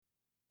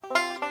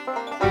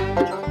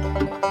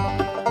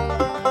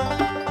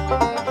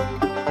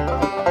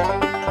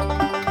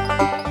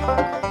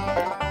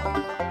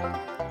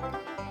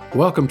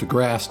Welcome to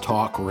Grass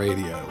Talk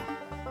Radio.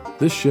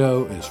 This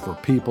show is for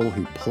people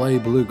who play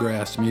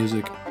bluegrass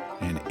music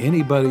and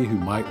anybody who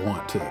might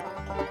want to.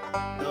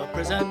 The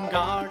prison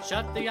guard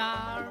shut the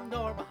iron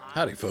door behind.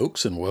 Howdy,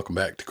 folks, and welcome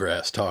back to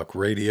Grass Talk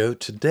Radio.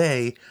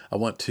 Today, I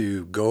want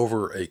to go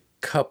over a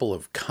couple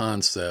of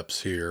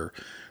concepts here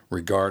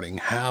regarding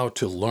how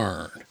to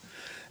learn.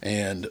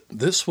 And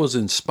this was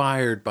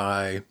inspired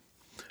by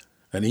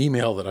an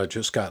email that I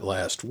just got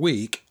last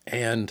week,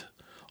 and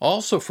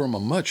also from a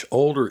much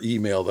older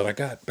email that I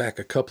got back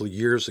a couple of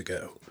years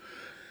ago.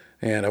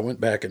 And I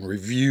went back and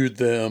reviewed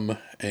them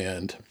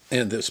and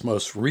this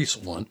most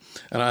recent one,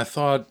 and I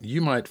thought you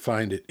might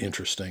find it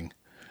interesting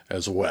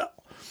as well.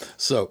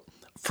 So,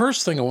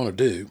 first thing I want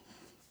to do,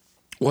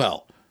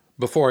 well,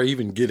 before I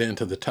even get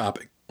into the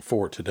topic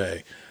for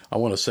today, I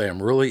want to say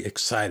I'm really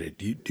excited.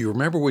 Do you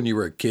remember when you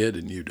were a kid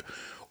and you'd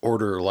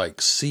order like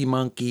sea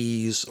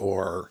monkeys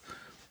or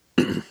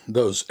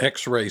those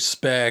X-ray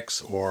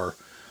specs, or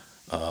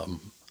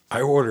I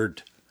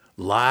ordered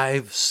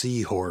live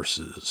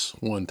seahorses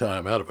one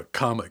time out of a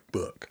comic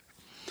book.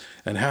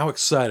 And how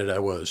excited I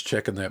was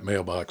checking that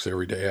mailbox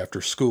every day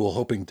after school,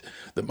 hoping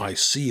that my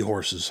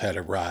seahorses had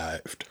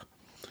arrived.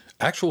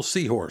 Actual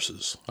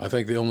seahorses. I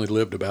think they only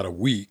lived about a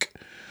week.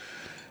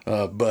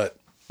 But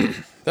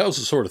that was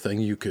the sort of thing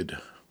you could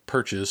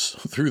purchase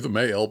through the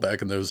mail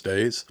back in those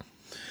days.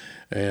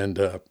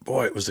 And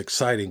boy, it was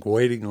exciting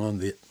waiting on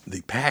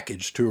the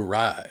package to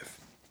arrive.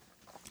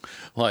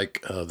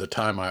 Like the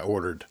time I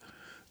ordered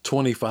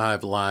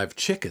 25 live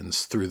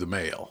chickens through the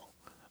mail.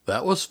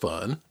 That was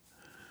fun.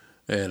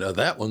 And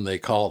that one they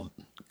called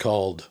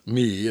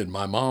me, and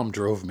my mom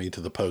drove me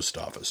to the post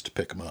office to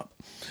pick them up.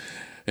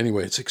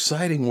 Anyway, it's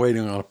exciting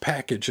waiting on a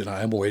package, and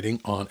I'm waiting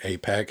on a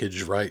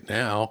package right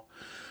now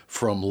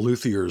from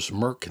Luthier's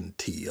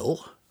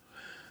Mercantile.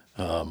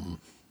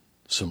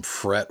 Some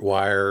fret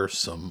wire,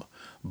 some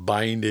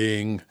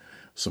binding,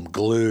 some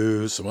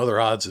glue, some other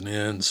odds and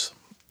ends,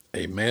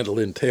 a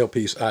mandolin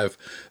tailpiece. I've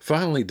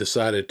finally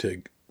decided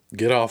to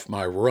get off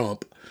my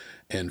rump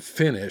and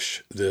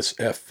finish this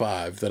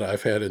F5 that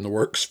I've had in the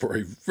works for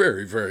a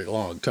very, very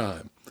long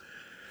time.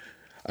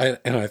 And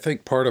I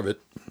think part of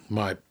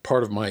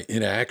my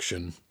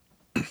inaction,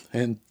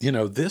 and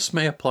this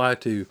may apply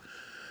to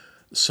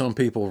some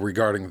people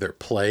regarding their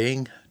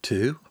playing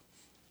too.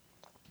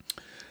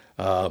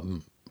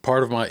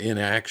 Part of my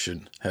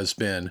inaction has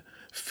been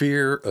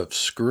fear of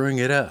screwing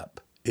it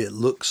up. It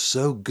looks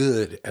so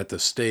good at the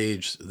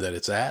stage that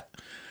it's at.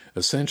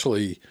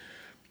 Essentially,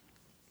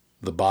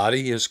 the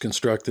body is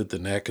constructed, the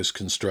neck is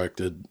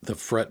constructed, the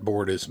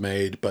fretboard is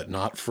made but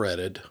not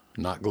fretted,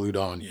 not glued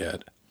on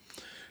yet.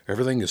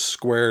 Everything is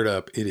squared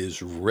up. It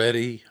is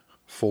ready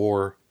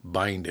for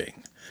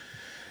binding.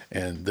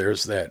 And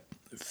there's that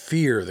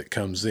fear that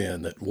comes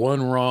in that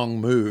one wrong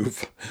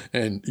move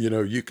and,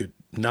 you could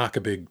knock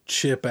a big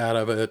chip out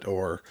of it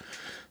or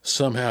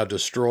somehow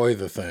destroy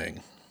the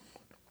thing.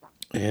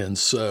 And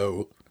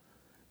so,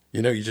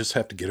 you just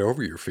have to get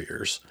over your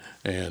fears.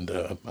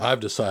 And I've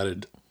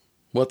decided,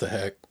 what the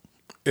heck,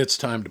 it's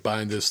time to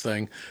bind this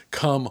thing,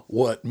 come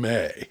what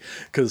may.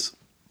 Because,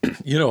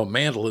 a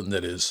mandolin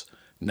that is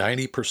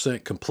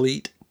 90%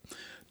 complete,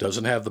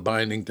 doesn't have the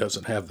binding,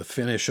 doesn't have the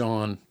finish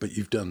on, but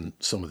you've done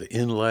some of the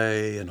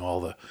inlay and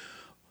all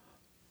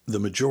the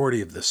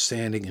majority of the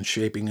sanding and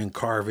shaping and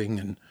carving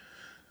and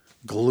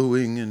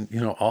gluing and,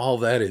 all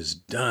that is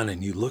done,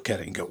 and you look at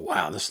it and go,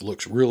 wow, this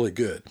looks really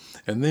good.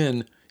 And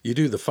then you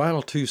do the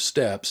final two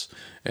steps,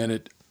 and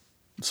it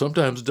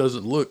sometimes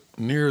doesn't look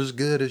near as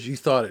good as you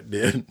thought it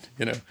did.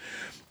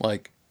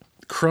 Like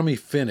crummy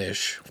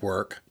finish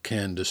work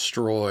can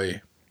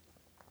destroy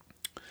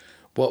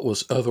what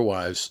was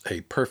otherwise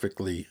a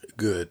perfectly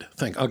good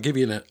thing. I'll give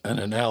you an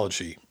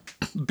analogy,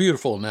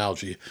 beautiful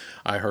analogy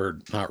I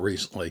heard not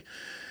recently.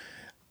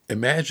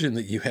 Imagine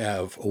that you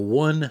have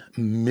 1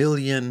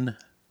 million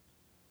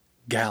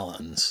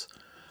gallons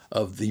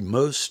of the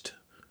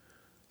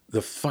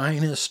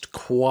finest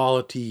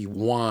quality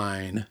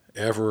wine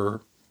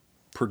ever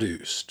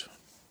produced.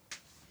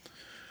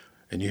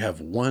 And you have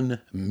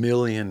 1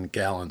 million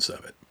gallons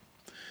of it.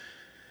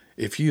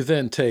 If you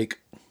then take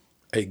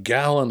a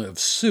gallon of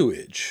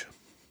sewage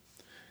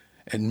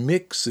and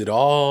mix it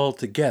all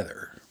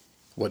together,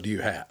 what do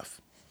you have?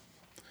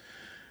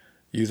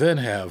 You then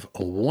have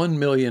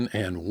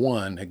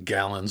 1,000,001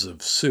 gallons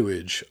of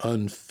sewage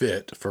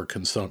unfit for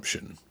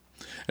consumption.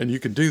 And you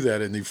can do that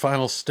in the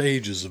final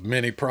stages of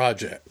many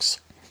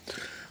projects,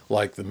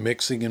 like the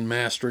mixing and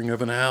mastering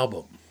of an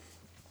album,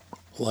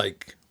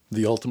 like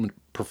the ultimate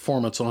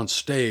performance on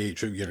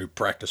stage,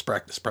 practice,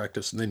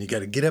 and then you got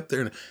to get up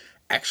there and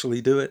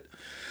actually do it.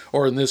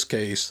 Or in this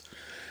case,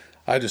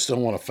 I just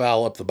don't want to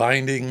foul up the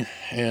binding,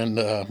 and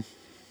a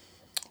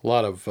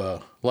lot of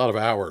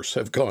hours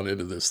have gone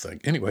into this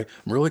thing. Anyway,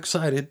 I'm really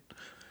excited.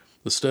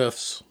 The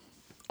stuff's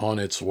on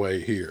its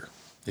way here.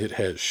 It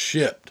has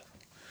shipped.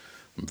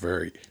 I'm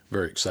very,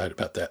 very excited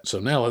about that. So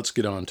now let's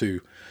get on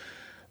to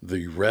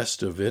the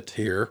rest of it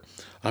here.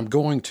 I'm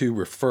going to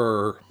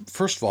refer,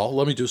 first of all,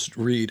 let me just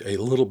read a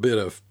little bit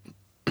of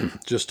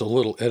just a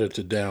little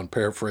edited down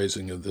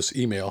paraphrasing of this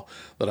email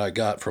that I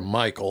got from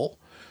Michael.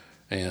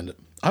 And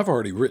I've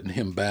already written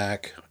him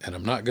back, and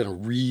I'm not going to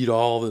read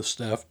all this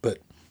stuff, but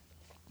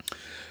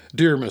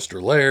Dear Mr.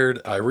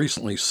 Laird, I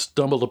recently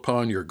stumbled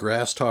upon your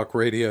Grass Talk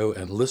Radio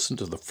and listened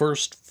to the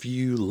first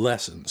few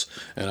lessons.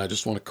 And I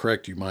just want to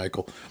correct you,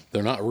 Michael.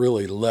 They're not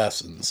really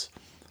lessons.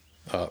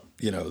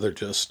 They're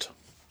just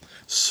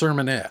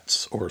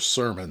sermonettes or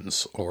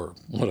sermons or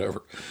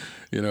whatever.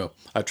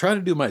 I try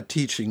to do my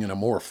teaching in a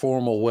more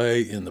formal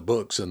way in the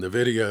books and the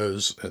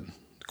videos and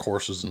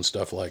courses and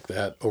stuff like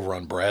that over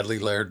on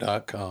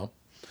bradleylaird.com.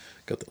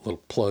 Got that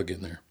little plug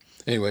in there.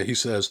 Anyway, he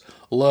says,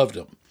 loved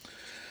him.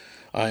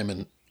 I am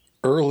an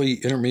early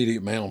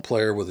intermediate mandolin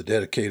player with a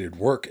dedicated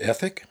work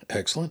ethic,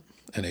 excellent,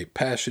 and a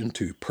passion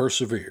to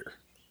persevere.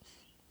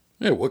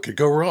 Yeah, what could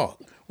go wrong?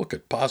 What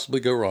could possibly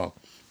go wrong?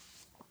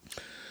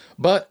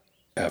 But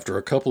after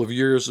a couple of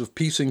years of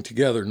piecing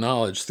together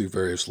knowledge through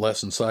various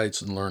lesson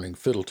sites and learning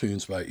fiddle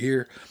tunes by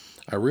ear,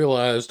 I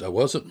realized I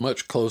wasn't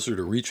much closer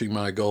to reaching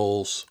my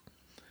goals.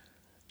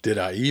 Did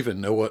I even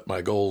know what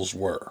my goals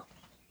were?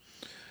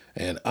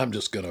 And I'm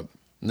just going to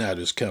now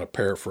just kind of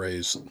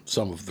paraphrase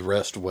some of the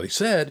rest of what he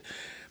said.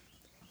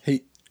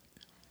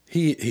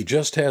 He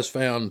just has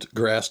found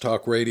Grass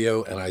Talk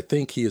Radio, and I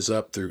think he is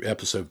up through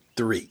episode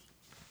 3.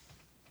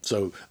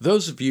 So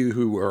those of you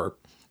who are,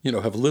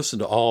 have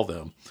listened to all of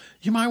them,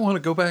 you might want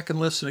to go back and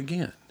listen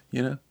again.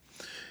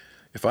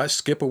 If I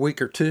skip a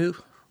week or two,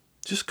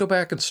 just go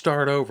back and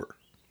start over.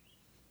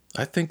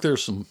 I think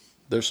there's some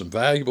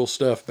valuable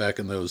stuff back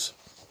in those.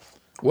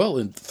 Well,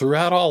 and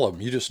throughout all of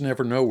them, you just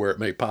never know where it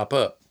may pop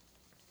up.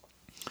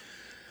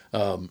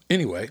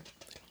 Anyway,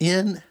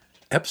 in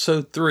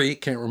episode 3,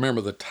 can't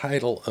remember the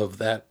title of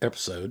that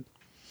episode,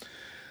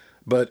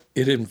 but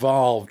it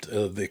involved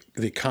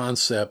the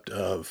concept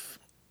of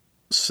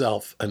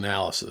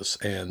self-analysis,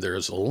 and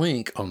there's a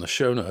link on the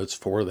show notes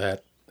for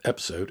that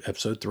episode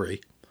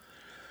 3,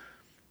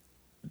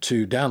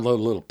 to download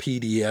a little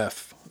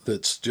PDF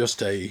that's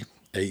just a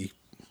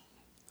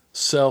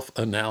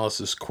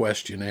self-analysis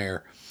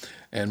questionnaire.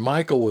 And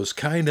Michael was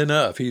kind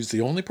enough, he's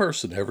the only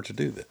person ever to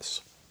do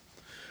this,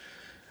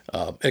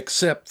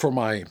 except for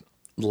my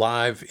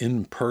live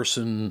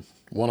in-person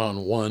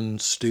one-on-one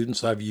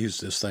students. I've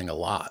used this thing a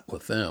lot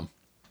with them.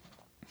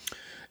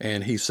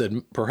 And he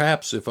said,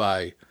 perhaps if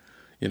I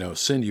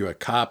send you a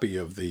copy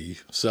of the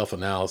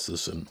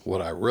self-analysis and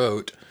what I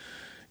wrote,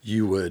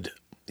 you would,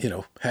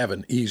 have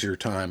an easier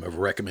time of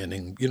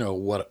recommending,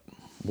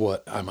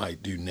 what I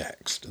might do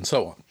next and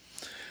so on.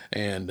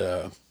 And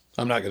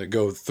I'm not going to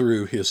go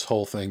through his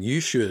whole thing. You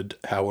should,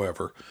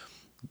 however,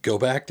 go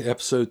back to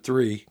episode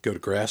 3, go to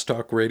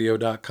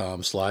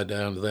grasstalkradio.com, slide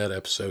down to that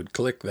episode,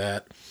 click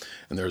that,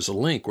 and there's a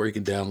link where you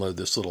can download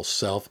this little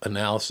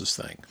self-analysis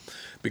thing.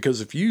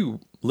 Because if you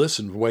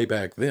listened way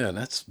back then,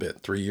 that's been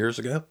 3 years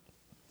ago,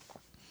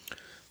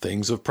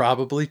 things have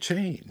probably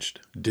changed.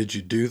 Did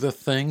you do the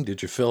thing?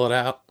 Did you fill it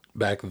out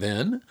back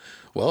then?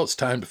 Well, it's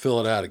time to fill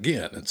it out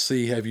again and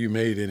see, have you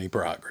made any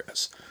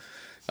progress?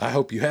 I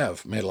hope you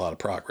have made a lot of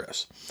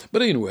progress.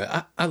 But anyway,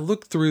 I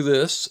looked through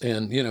this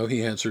and,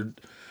 he answered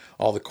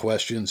all the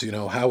questions.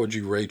 How would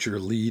you rate your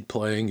lead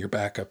playing, your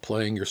backup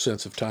playing, your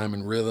sense of time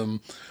and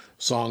rhythm,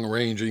 song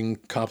arranging,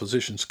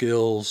 composition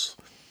skills,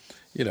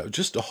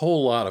 just a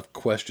whole lot of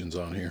questions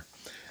on here.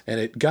 And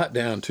it got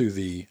down to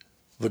the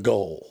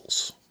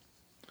goals.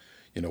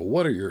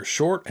 What are your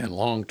short and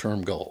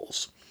long-term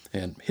goals?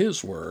 And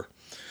his were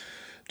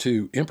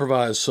to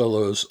improvise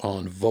solos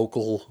on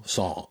vocal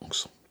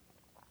songs.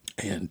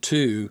 And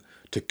 2,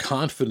 to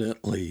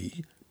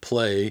confidently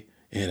play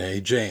in a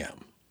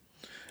jam.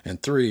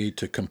 And 3,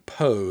 to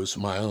compose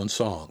my own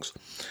songs.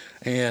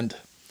 And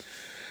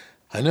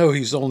I know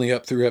he's only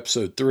up through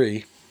episode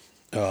 3.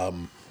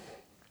 I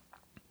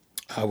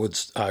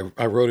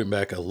wrote him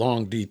back a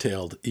long,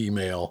 detailed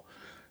email,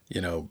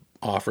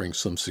 offering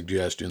some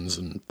suggestions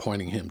and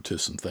pointing him to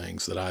some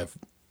things that I've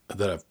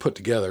put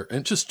together,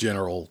 and just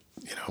general,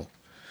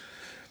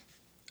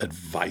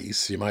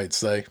 advice, you might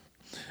say.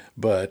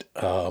 But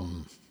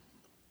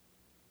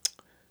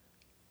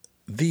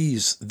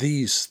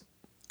these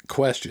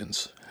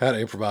questions, how to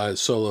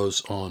improvise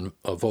solos on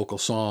a vocal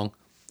song,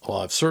 well,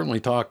 I've certainly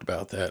talked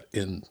about that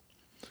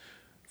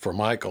for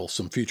Michael,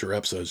 some future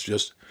episodes.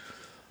 Just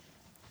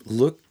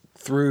look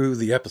through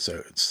the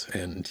episodes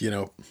and,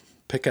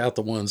 pick out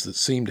the ones that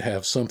seem to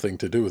have something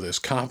to do with this.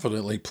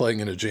 Confidently playing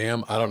in a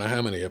jam. I don't know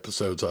how many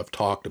episodes I've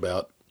talked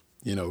about,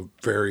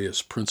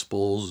 various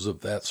principles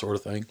of that sort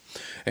of thing.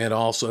 And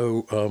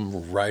also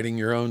writing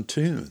your own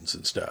tunes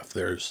and stuff.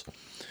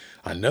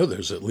 I know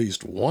there's at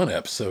least one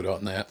episode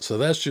on that. So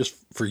that's just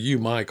for you,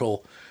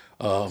 Michael.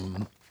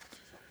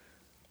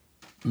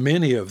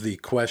 Many of the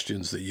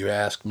questions that you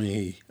asked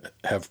me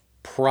have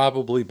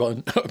probably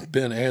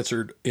been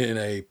answered in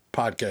a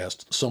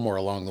podcast somewhere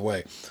along the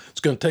way. It's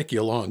going to take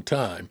you a long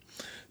time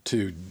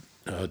to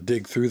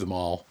dig through them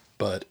all,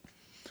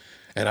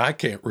 and I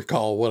can't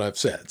recall what I've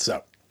said.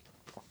 So,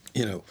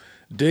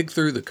 dig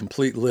through the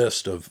complete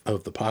list of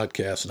the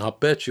podcast, and I'll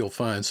bet you'll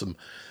find some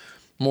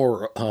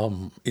more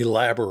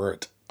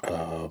elaborate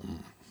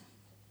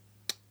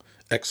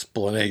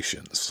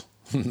explanations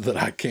that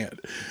I can't,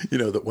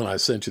 that when I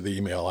sent you the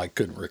email, I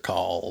couldn't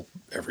recall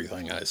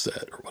everything I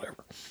said or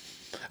whatever.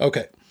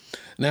 Okay,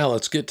 now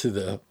let's get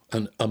to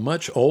a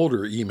much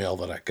older email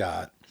that I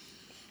got.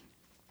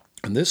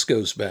 And this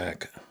goes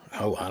back, I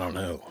don't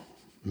know,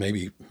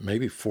 maybe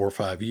 4 or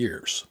 5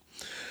 years.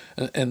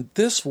 And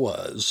this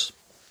was,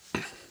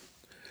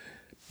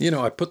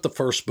 I put the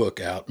first book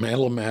out,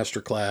 Mandolin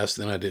Masterclass,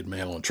 then I did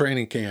Mandolin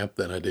Training Camp,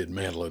 then I did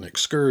Mandolin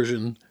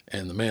Excursion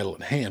and the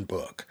Mandolin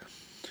Handbook.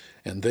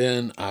 And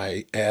then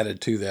I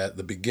added to that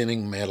the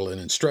Beginning Mandolin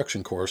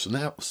Instruction course, and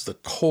that was the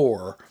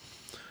core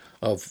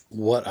of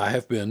what I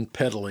have been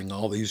peddling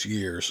all these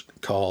years,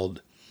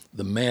 called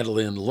the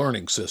Mandolin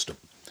Learning System.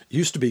 It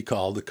used to be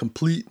called the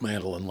Complete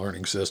Mandolin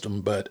Learning System,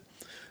 but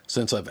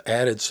since I've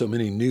added so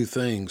many new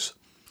things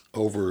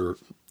over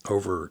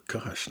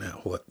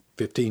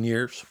 15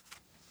 years?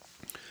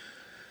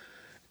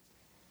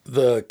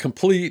 The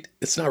complete,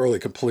 it's not really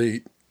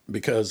complete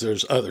because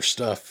there's other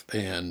stuff,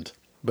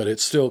 but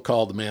it's still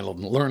called the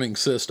Mandolin Learning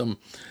System,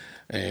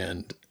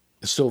 and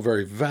it's still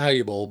very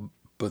valuable.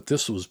 But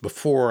this was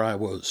before I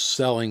was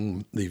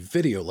selling the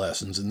video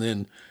lessons, and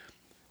then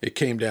it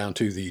came down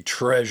to the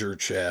treasure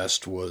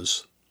chest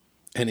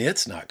and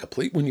it's not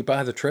complete. When you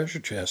buy the treasure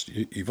chest,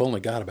 you've only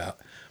got about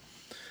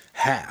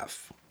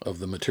half of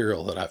the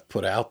material that I've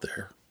put out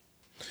there.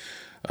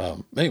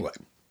 Anyway,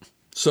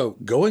 so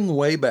going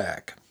way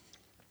back,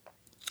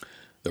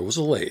 there was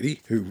a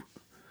lady who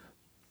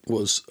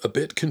was a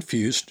bit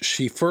confused.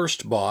 She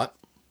first bought,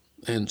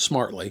 and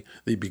smartly,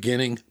 the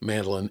Beginning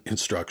Mandolin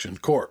Instruction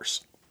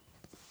course.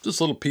 This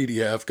little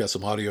PDF, got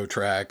some audio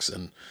tracks,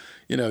 and,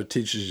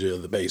 teaches you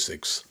the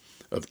basics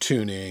of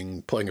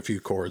tuning, playing a few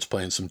chords,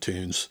 playing some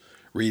tunes,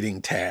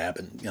 reading tab,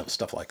 and,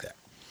 stuff like that.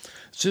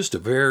 It's just a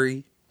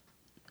very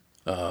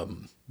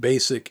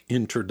basic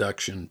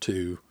introduction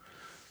to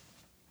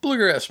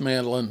bluegrass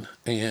mandolin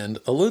and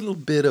a little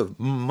bit of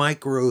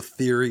micro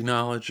theory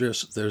knowledge.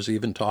 There's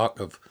even talk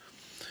of,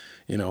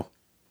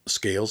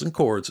 scales and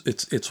chords.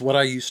 It's what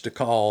I used to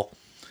call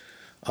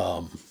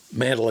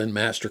Mandolin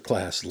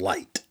Masterclass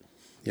Light.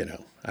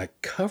 I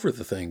cover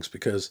the things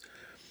because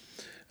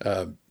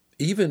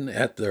even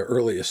at the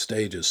earliest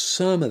stages,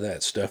 some of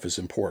that stuff is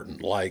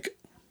important, like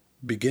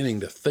beginning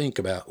to think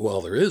about,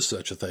 there is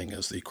such a thing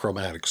as the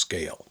chromatic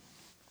scale.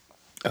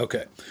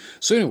 Okay,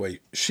 so anyway,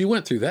 she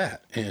went through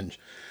that, and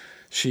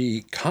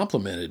she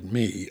complimented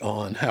me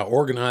on how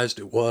organized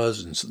it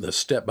was, and the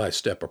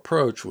step-by-step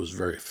approach was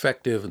very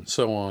effective, and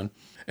so on.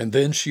 And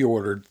then she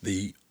ordered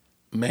the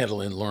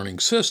Mandolin Learning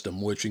System,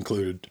 which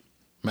included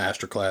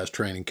Masterclass,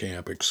 Training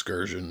Camp,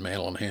 Excursion,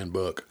 Mandolin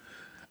Handbook,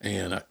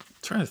 and I'm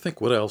trying to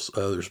think what else.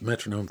 There's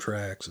metronome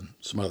tracks and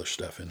some other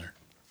stuff in there.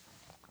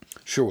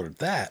 She ordered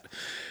that,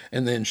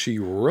 and then she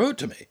wrote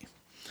to me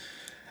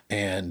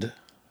and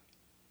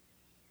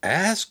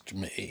asked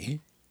me,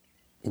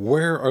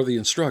 where are the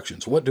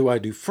instructions? What do I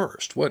do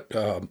first?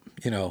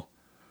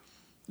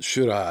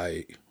 Should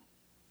I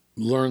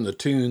learn the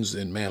tunes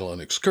in Mandolin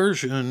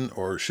Excursion,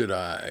 or should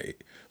I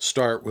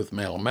start with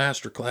Mandolin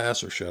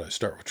Masterclass, or should I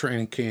start with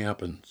Training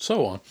Camp, and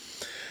so on?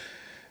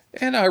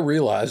 And I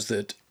realized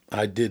that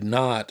I did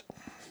not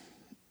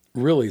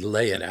really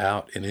lay it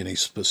out in any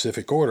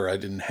specific order. I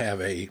didn't have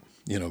a,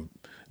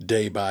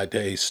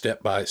 day-by-day,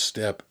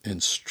 step-by-step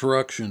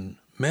instruction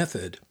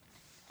method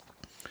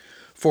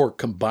for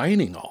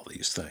combining all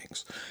these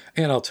things.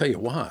 And I'll tell you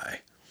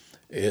why.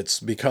 It's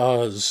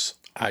because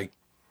I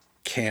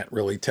can't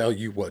really tell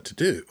you what to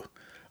do.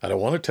 I don't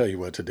want to tell you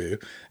what to do.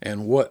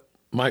 And what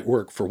might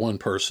work for one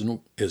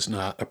person is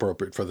not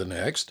appropriate for the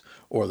next,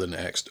 or the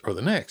next, or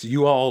the next.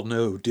 You all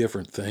know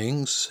different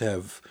things,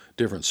 have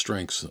different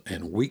strengths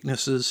and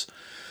weaknesses.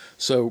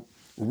 So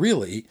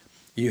really,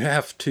 you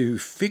have to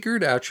figure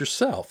it out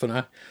yourself. And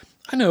I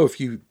know if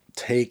you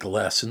take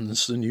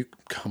lessons and you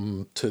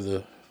come to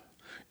the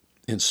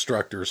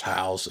instructor's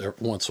house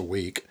once a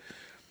week,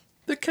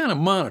 they're kind of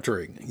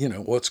monitoring,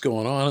 what's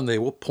going on, and they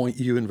will point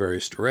you in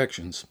various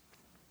directions.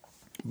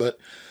 But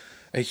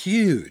a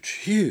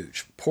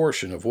huge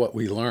portion of what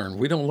we learn,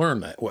 we don't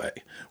learn that way.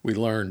 We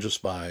learn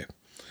just by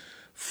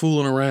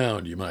fooling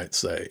around, you might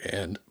say,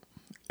 and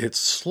it's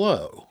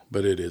slow,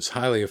 but it is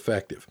highly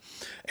effective.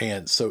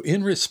 And so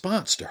in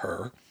response to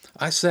her,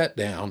 I sat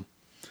down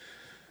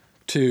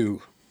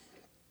to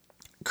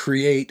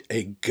create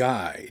a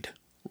guide,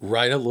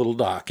 write a little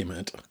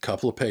document, a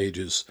couple of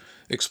pages,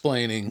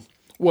 explaining,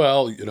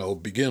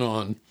 begin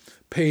on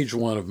page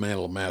 1 of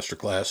Mandolin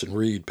Masterclass and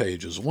read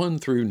pages 1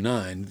 through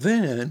 9.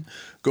 Then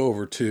go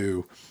over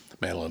to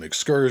Mandolin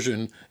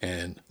Excursion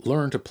and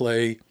learn to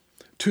play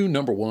tune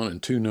number 1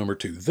 and tune number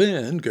 2.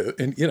 Then go,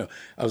 and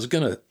I was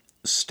going to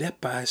step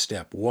by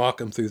step walk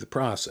them through the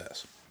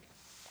process.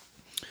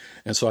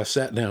 And so I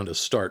sat down to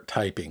start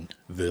typing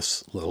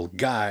this little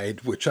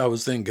guide, which I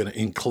was then going to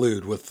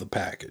include with the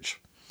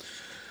package,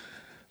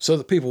 so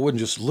that people wouldn't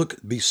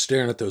just be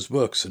staring at those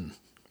books and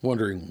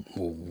wondering,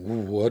 well,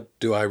 what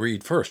do I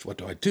read first? What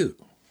do I do?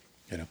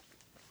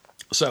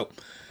 So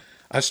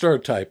I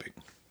started typing,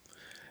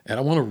 and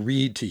I want to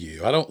read to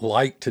you. I don't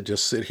like to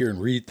just sit here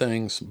and read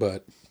things,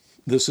 but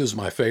this is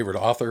my favorite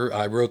author.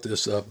 I wrote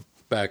this up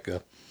back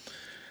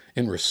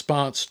in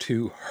response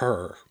to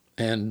her.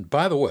 And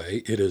by the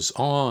way, it is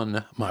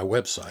on my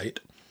website.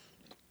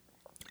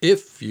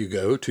 If you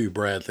go to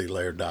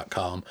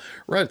bradleylaird.com,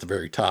 right at the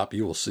very top,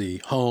 you will see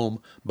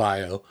home,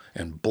 bio,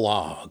 and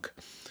blog.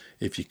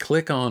 If you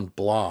click on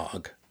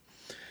blog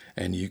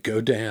and you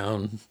go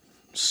down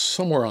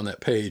somewhere on that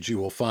page, you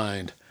will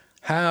find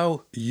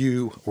How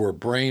You Were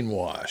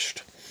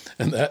Brainwashed.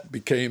 And that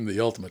became the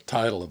ultimate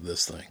title of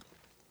this thing.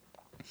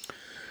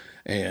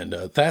 And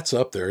that's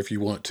up there if you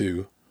want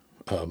to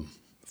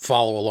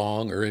follow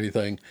along or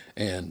anything.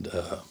 And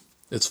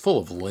it's full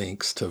of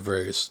links to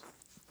various,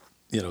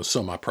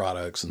 some of my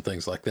products and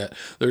things like that.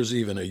 There's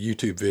even a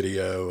YouTube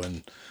video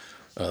and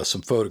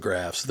some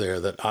photographs there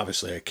that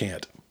obviously I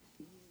can't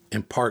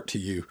impart to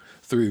you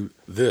through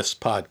this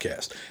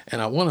podcast.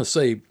 And I want to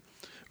say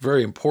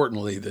very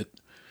importantly that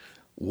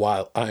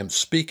while I'm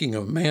speaking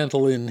of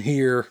mandolin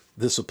here,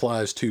 this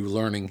applies to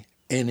learning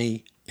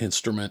any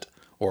instrument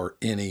or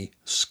any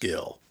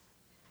skill.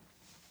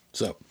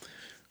 So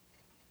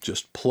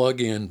just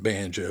plug in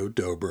banjo,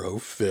 dobro,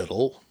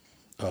 fiddle,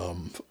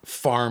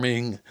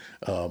 farming,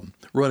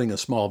 running a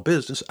small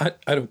business. I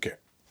don't care.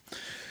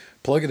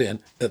 Plug it in.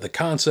 The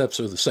concepts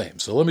are the same.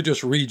 So let me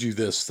just read you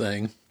this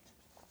thing,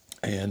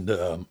 and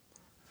it'll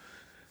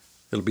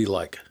be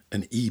like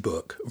an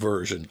ebook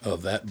version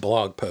of that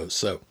blog post.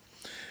 So,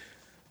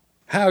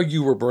 How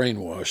You Were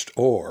Brainwashed,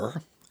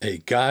 or A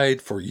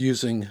Guide for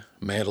Using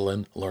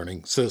Mandolin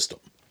Learning System.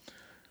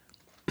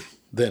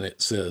 Then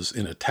it says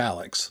in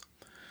italics,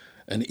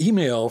 an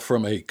email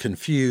from a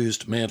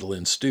confused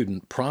mandolin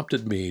student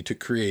prompted me to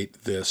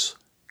create this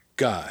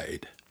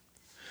guide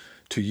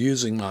to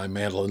using my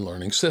mandolin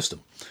learning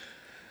system.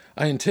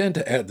 I intend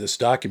to add this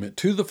document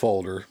to the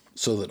folder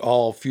so that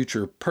all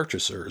future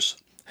purchasers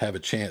have a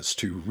chance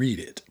to read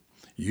it.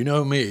 You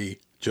know me,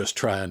 just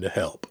trying to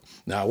help.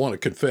 Now, I want to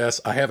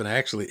confess, I haven't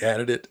actually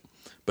added it,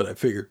 but I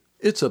figure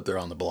it's up there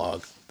on the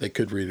blog. They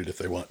could read it if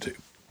they want to.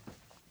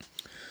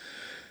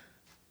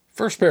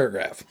 First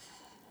paragraph.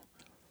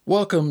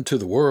 Welcome to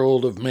the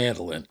world of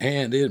mandolin,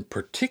 and in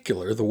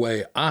particular, the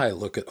way I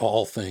look at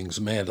all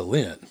things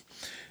mandolin.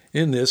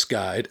 In this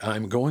guide,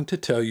 I'm going to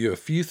tell you a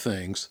few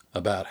things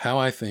about how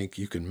I think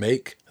you can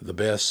make the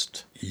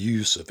best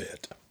use of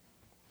it.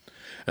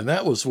 And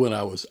that was when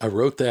I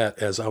wrote that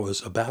as I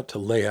was about to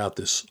lay out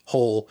this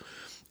whole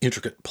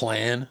intricate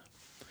plan.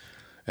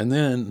 And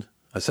then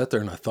I sat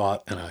there and I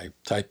thought, and I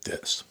typed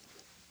this.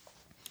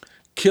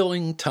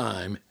 Killing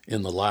time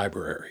in the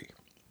library.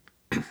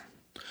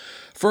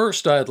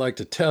 First, I'd like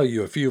to tell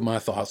you a few of my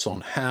thoughts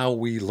on how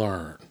we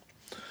learn.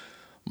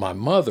 My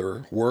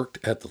mother worked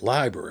at the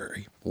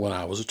library when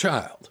I was a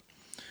child.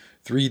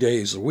 3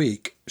 days a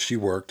week, she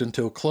worked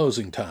until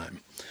closing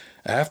time.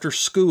 After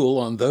school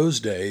on those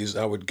days,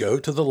 I would go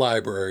to the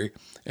library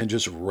and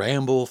just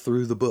ramble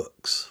through the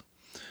books.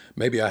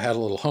 Maybe I had a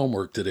little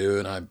homework to do,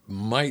 and I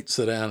might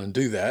sit down and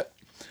do that.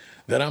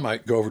 Then I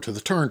might go over to the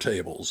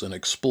turntables and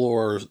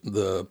explore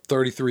the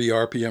 33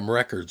 RPM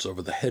records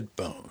over the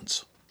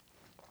headphones.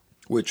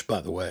 Which,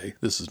 by the way,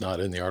 this is not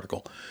in the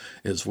article,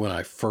 is when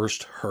I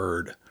first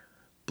heard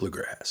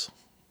bluegrass.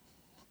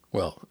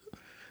 Well,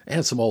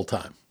 and some old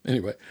time.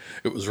 Anyway,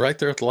 it was right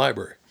there at the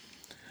library.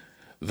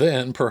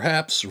 Then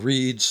perhaps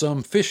read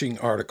some fishing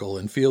article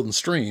in Field and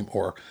Stream,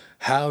 or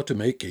How to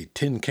Make a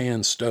Tin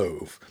Can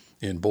Stove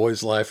in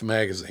Boy's Life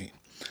magazine.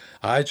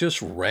 I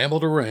just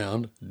rambled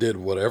around, did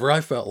whatever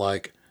I felt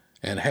like,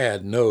 and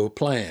had no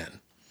plan.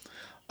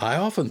 I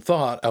often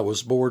thought I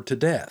was bored to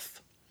death.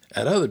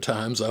 At other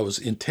times, I was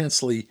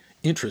intensely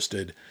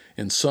interested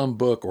in some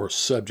book or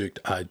subject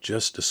I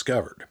just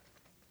discovered.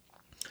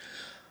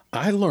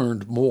 I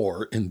learned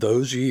more in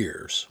those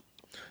years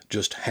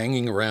just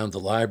hanging around the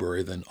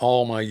library than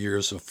all my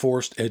years of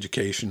forced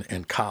education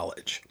and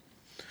college.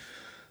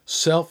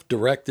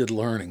 Self-directed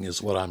learning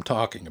is what I'm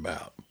talking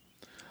about.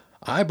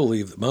 I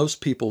believe that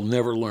most people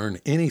never learn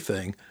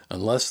anything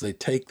unless they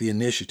take the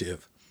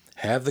initiative,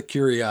 have the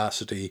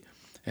curiosity,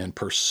 and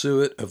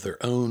pursue it of their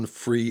own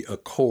free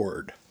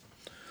accord.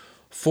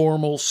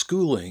 Formal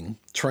schooling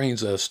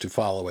trains us to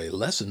follow a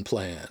lesson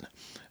plan,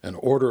 an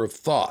order of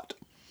thought,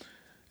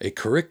 a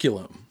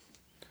curriculum,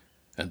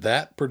 and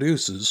that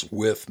produces,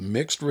 with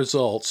mixed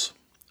results,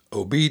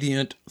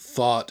 obedient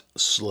thought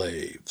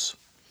slaves.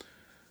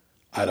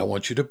 I don't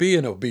want you to be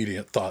an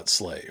obedient thought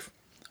slave.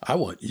 I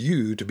want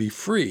you to be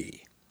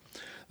free.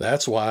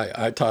 That's why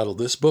I titled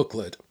this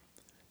booklet,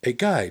 A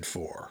Guide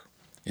for,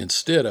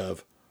 instead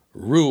of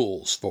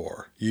Rules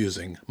for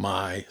Using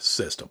My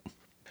System.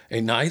 A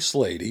nice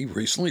lady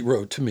recently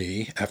wrote to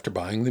me after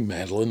buying the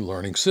mandolin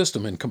learning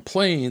system and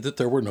complained that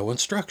there were no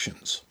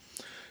instructions.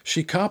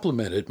 She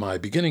complimented my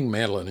beginning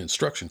mandolin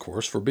instruction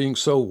course for being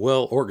so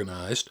well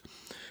organized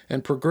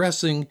and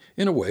progressing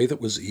in a way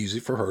that was easy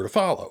for her to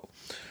follow.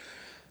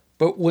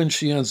 But when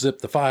she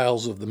unzipped the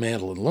files of the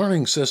mandolin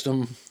learning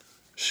system,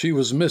 she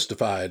was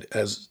mystified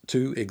as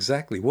to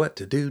exactly what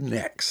to do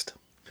next.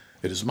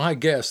 It is my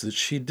guess that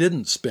she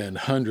didn't spend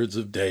hundreds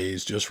of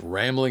days just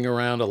rambling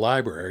around a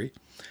library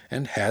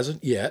and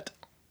hasn't yet,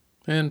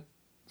 and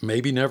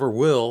maybe never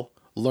will,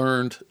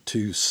 learned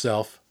to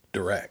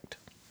self-direct.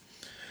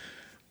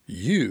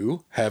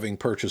 You, having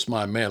purchased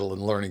my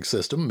Mandolin Learning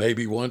System, may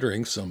be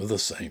wondering some of the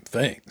same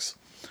things.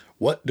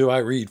 What do I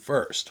read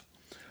first?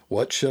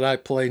 What should I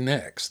play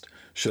next?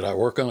 Should I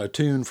work on a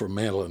tune from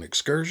Mandolin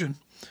Excursion?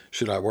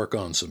 Should I work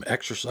on some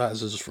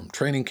exercises from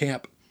training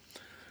camp?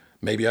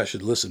 Maybe I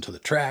should listen to the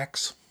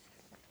tracks.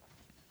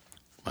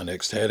 My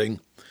next heading,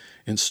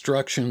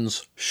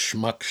 Instructions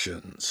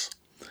Schmuctions.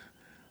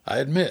 I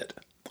admit,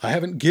 I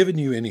haven't given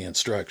you any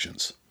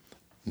instructions.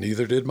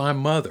 Neither did my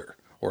mother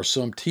or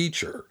some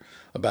teacher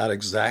about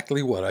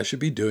exactly what I should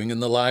be doing in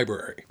the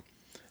library.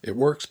 It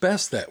works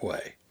best that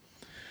way.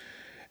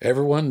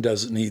 Everyone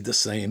doesn't need the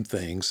same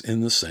things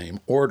in the same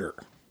order.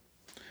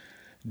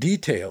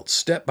 Detailed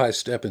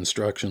step-by-step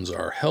instructions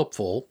are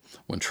helpful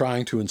when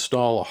trying to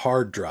install a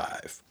hard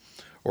drive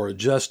or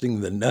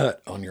adjusting the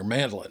nut on your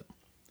mandolin.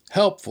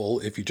 Helpful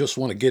if you just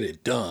want to get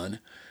it done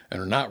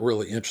and are not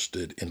really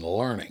interested in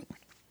learning.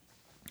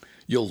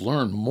 You'll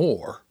learn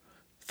more,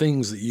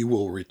 things that you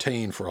will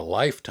retain for a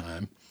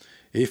lifetime,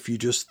 if you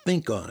just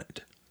think on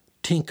it,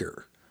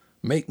 tinker,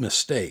 make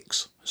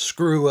mistakes,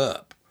 screw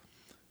up,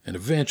 and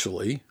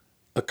eventually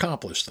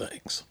accomplish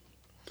things.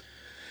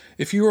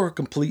 If you are a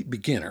complete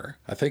beginner,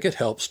 I think it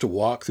helps to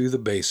walk through the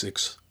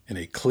basics in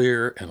a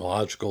clear and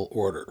logical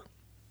order.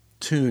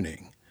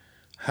 Tuning,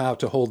 how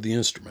to hold the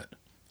instrument,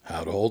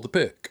 how to hold the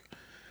pick,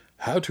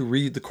 how to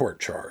read the chord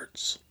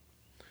charts,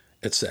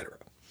 etc.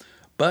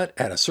 But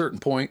at a certain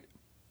point,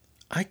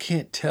 I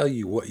can't tell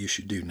you what you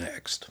should do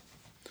next.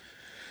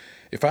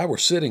 If I were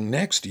sitting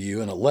next to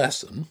you in a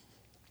lesson,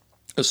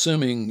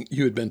 assuming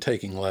you had been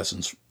taking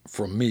lessons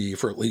from me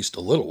for at least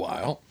a little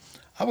while,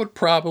 I would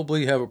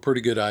probably have a pretty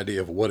good idea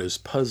of what is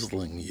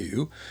puzzling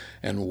you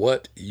and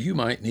what you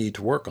might need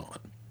to work on.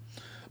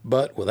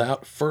 But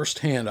without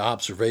first-hand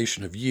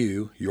observation of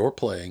you, your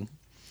playing,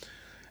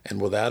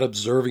 and without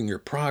observing your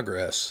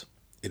progress,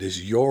 it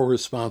is your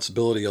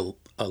responsibility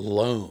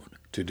alone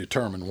to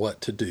determine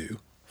what to do,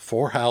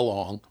 for how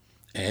long,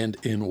 and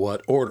in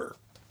what order.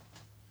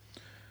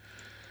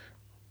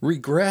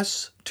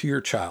 Regress to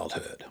your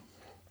childhood.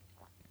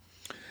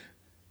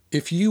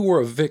 If you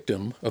were a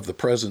victim of the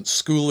present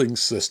schooling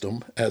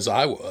system, as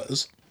I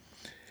was,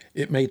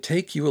 it may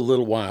take you a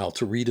little while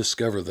to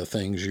rediscover the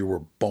things you were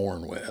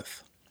born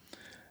with.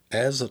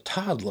 As a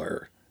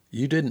toddler,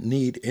 you didn't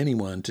need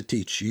anyone to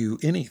teach you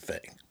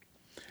anything.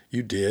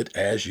 You did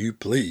as you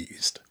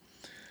pleased.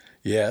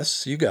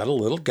 Yes, you got a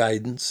little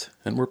guidance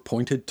and were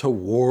pointed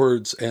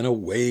towards and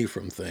away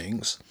from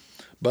things,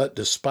 but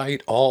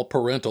despite all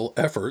parental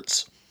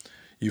efforts,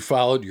 you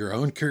followed your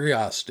own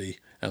curiosity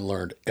and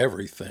learned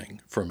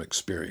everything from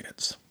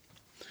experience.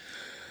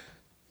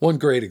 One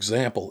great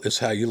example is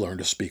how you learn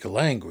to speak a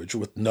language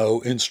with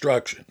no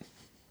instruction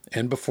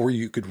and before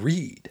you could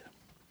read.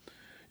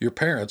 Your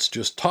parents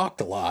just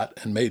talked a lot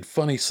and made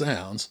funny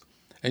sounds,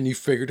 and you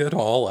figured it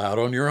all out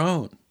on your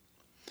own.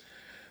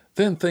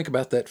 Then think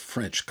about that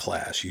French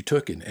class you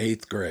took in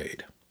 8th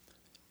grade.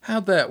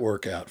 How'd that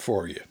work out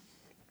for you?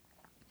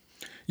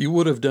 You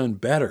would have done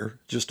better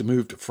just to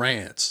move to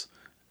France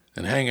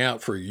and hang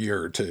out for a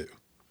year or two.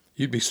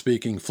 You'd be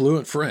speaking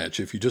fluent French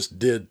if you just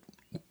did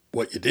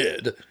what you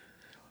did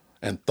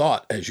and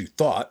thought as you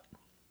thought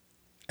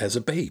as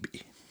a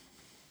baby.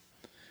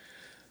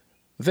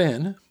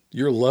 Then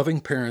your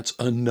loving parents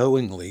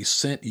unknowingly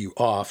sent you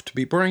off to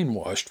be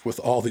brainwashed with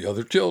all the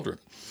other children.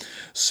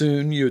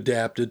 Soon you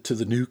adapted to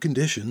the new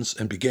conditions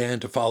and began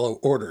to follow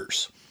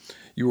orders.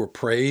 You were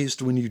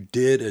praised when you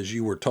did as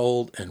you were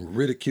told and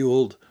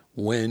ridiculed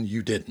when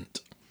you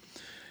didn't.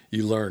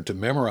 You learned to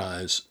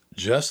memorize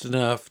just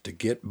enough to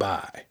get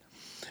by,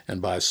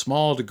 and by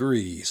small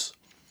degrees,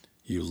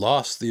 you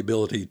lost the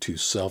ability to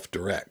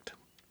self-direct.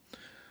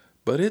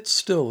 But it's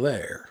still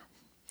there.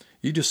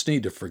 You just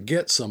need to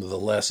forget some of the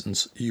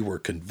lessons you were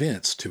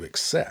convinced to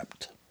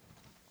accept.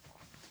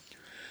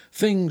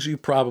 Things you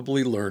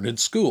probably learned in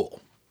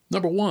school.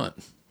 Number 1,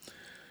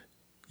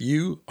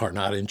 you are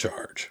not in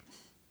charge.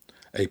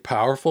 A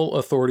powerful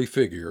authority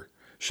figure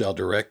shall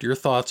direct your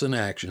thoughts and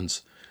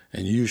actions,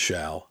 and you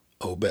shall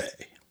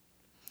obey.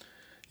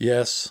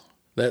 Yes,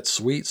 that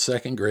sweet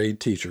 2nd grade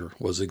teacher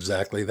was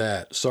exactly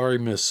that. Sorry,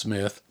 Miss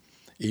Smith,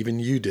 even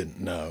you didn't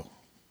know.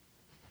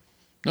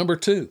 Number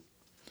 2,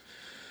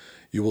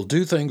 you will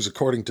do things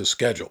according to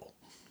schedule.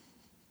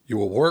 You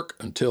will work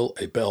until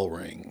a bell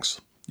rings.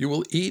 You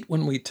will eat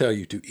when we tell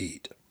you to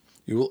eat.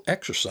 You will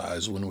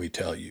exercise when we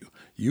tell you.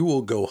 You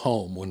will go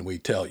home when we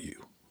tell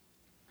you.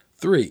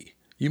 3,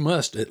 you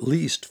must at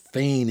least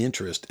feign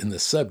interest in the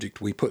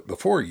subject we put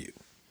before you.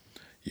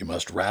 You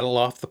must rattle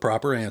off the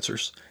proper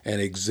answers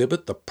and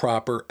exhibit the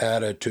proper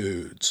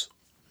attitudes.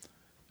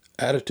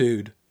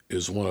 Attitude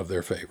is one of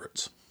their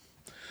favorites.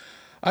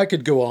 I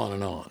could go on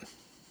and on.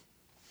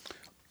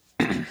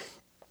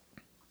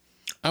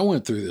 I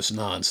went through this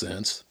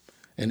nonsense,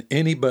 and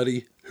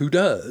anybody who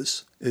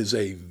does is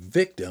a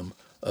victim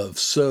of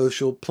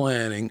social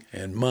planning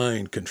and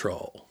mind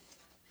control.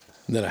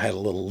 And then I had a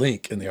little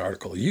link in the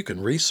article. You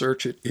can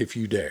research it if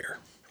you dare.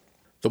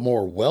 The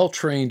more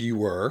well-trained you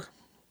were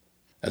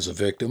as a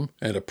victim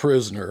and a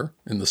prisoner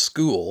in the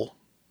school,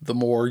 the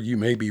more you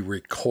may be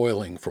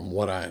recoiling from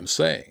what I am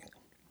saying.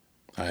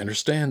 I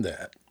understand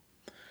that.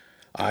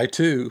 I,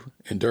 too,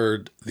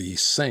 endured the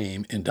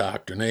same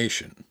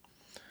indoctrination.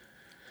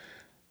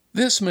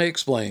 This may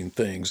explain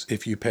things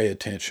if you pay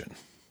attention.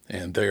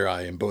 And there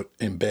I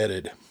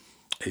embedded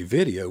a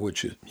video,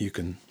 which you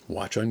can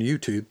watch on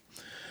YouTube.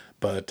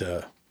 But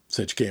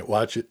since you can't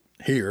watch it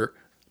here,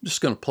 I'm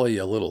just going to play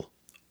you a little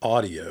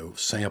audio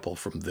sample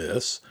from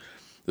this.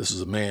 This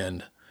is a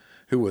man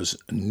who was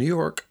New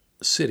York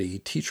City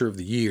Teacher of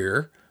the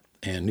Year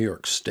and New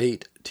York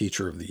State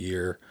Teacher of the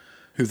Year,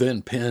 who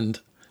then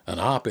penned an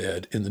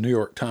op-ed in the New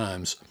York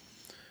Times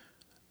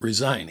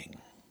resigning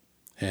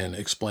and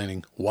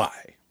explaining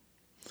why.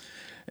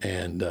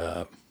 And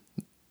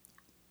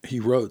he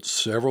wrote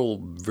several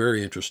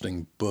very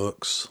interesting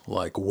books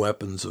like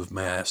Weapons of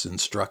Mass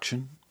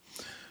Instruction.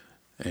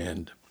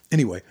 And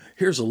anyway,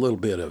 here's a little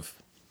bit of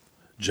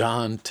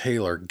John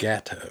Taylor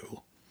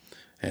Gatto.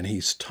 And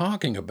he's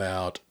talking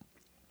about,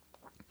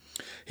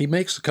 he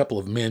makes a couple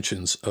of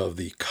mentions of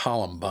the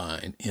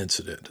Columbine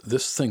incident.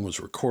 This thing was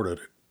recorded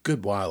a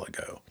good while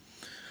ago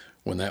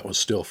when that was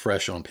still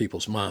fresh on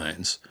people's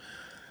minds.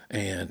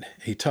 And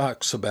he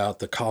talks about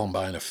the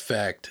Columbine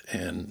effect.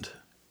 And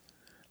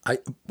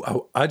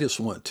I just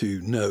want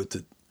to note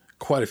that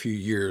quite a few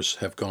years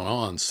have gone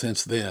on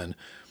since then.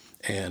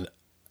 And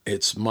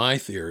it's my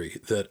theory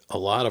that a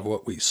lot of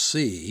what we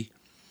see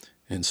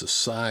in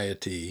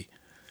society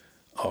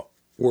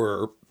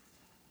were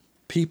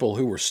people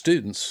who were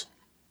students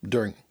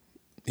during,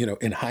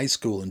 in high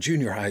school and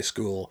junior high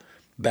school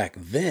back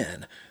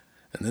then,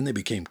 and then they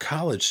became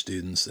college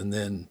students, and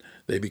then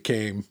they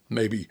became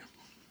maybe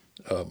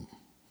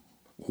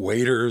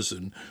waiters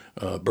and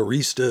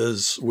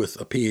baristas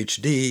with a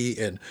PhD,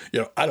 and,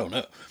 I don't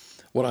know.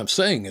 What I'm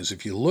saying is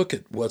if you look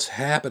at what's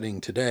happening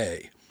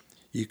today,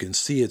 you can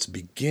see its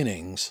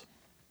beginnings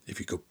if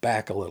you go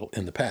back a little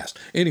in the past.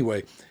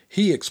 Anyway,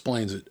 he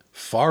explains it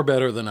far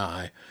better than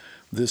I.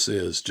 This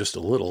is just a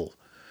little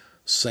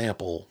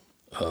sample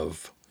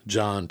of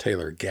John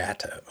Taylor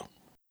Gatto.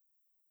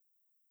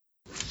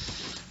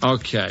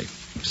 Okay,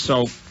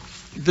 so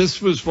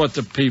this was what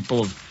the people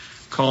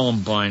of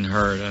Columbine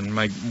heard, and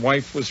my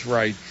wife was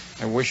right.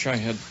 I wish I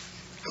had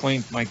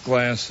cleaned my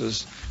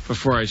glasses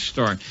before I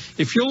start.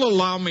 If you'll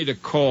allow me to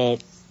call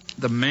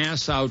the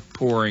mass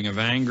outpouring of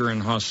anger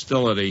and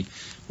hostility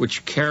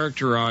which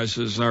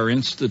characterizes our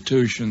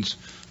institutions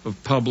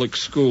of public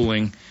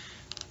schooling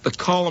the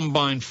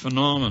Columbine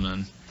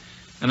phenomenon,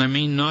 and I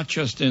mean not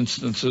just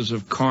instances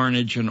of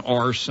carnage and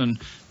arson,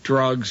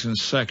 drugs and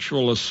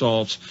sexual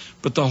assaults,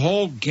 but the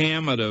whole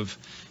gamut of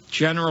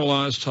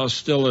generalized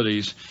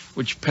hostilities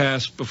which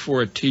pass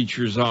before a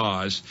teacher's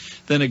eyes,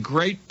 then a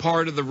great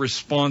part of the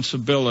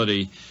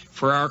responsibility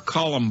for our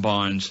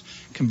Columbines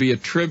can be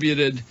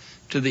attributed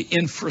to the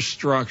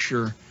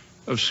infrastructure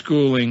of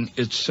schooling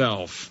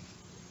itself.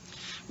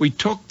 We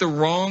took the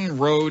wrong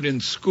road in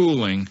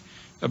schooling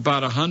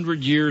about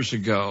 100 years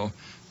ago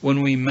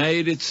when we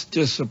made its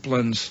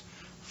disciplines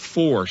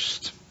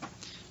forced,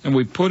 and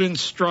we put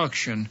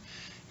instruction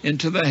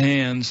into the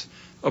hands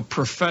of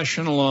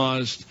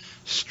professionalized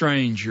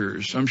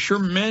strangers. I'm sure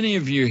many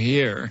of you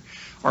here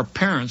are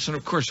parents, and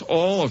of course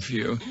all of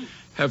you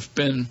have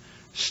been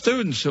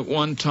students at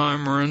one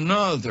time or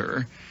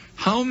another.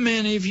 How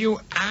many of you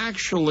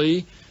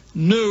actually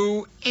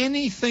knew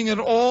anything at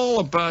all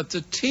about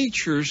the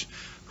teachers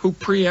who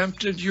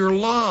preempted your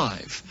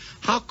life?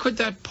 How could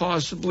that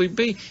possibly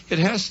be? It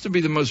has to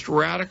be the most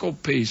radical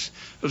piece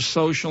of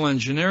social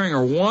engineering,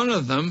 or one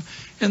of them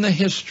in the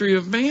history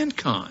of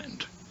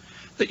mankind,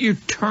 that you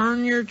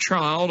turn your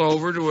child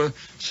over to a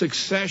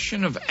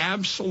succession of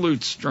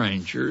absolute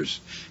strangers,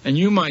 and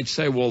you might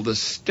say, well, the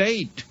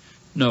state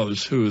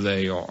knows who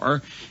they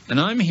are, and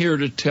I'm here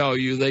to tell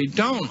you they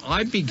don't.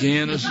 I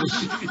began as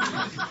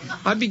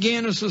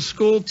a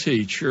school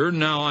teacher.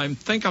 Now I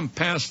think I'm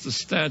past the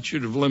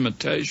statute of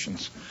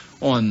limitations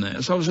on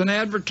this. I was an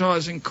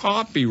advertising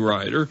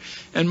copywriter,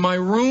 and my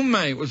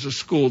roommate was a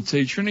school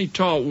teacher, and he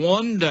taught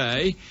one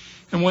day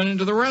and went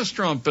into the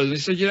restaurant business.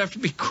 He said, you'd have to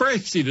be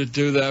crazy to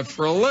do that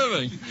for a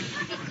living.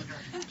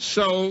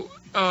 So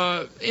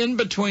in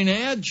between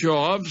ad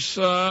jobs,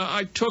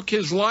 I took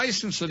his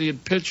license that he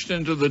had pitched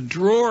into the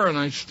drawer, and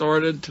I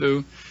started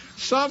to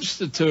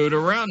substitute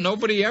around.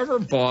 Nobody ever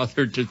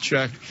bothered to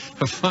check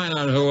to find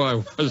out who I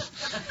was,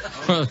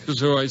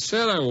 who I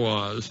said I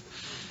was.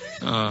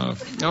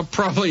 I'll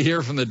probably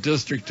hear from the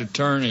district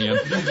attorney, and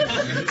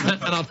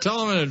I'll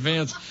tell him in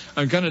advance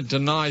I'm going to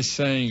deny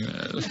saying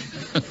this.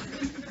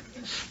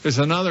 There's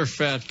another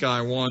fat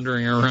guy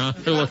wandering around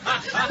who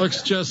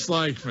looks just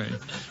like me.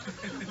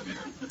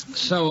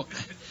 So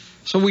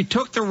we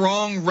took the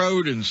wrong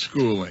road in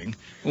schooling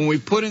when we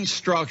put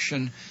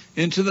instruction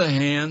into the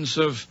hands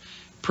of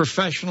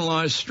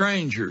professionalized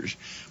strangers.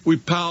 We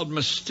piled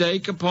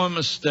mistake upon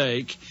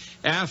mistake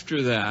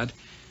after that,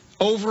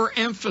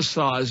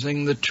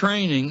 overemphasizing the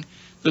training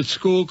that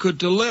school could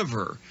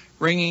deliver,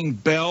 ringing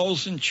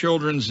bells in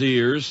children's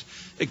ears,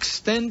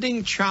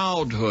 extending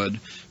childhood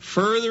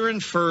further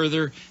and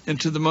further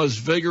into the most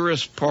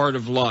vigorous part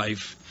of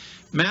life,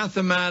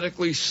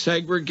 mathematically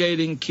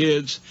segregating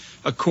kids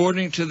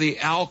according to the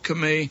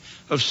alchemy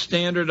of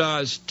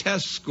standardized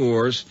test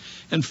scores,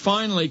 and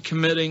finally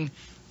committing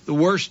the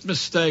worst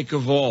mistake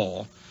of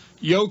all,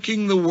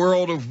 yoking the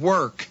world of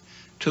work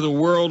to the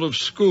world of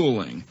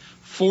schooling,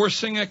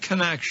 forcing a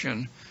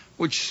connection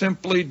which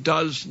simply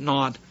does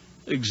not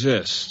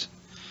exist.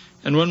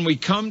 And when we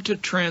come to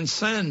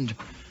transcend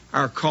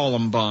our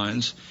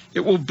Columbines, it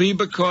will be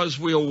because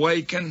we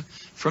awaken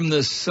from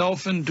this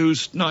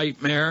self-induced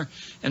nightmare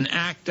and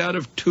act out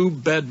of two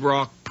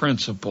bedrock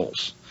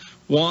principles.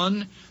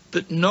 One,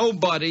 that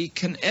nobody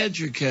can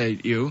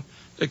educate you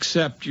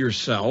except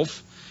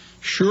yourself.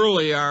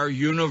 Surely our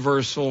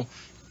universal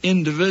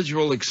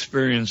individual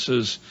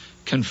experiences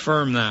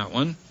confirm that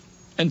one.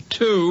 And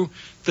two,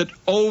 that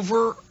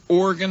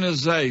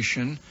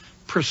over-organization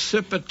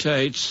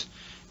precipitates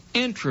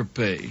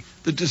entropy,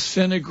 the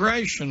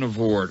disintegration of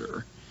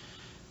order.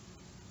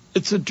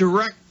 It's a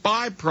direct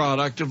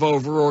byproduct of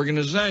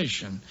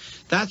over-organization.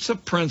 That's a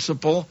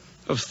principle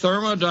of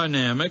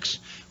thermodynamics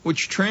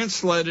which,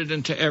 translated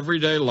into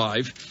everyday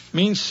life,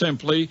 means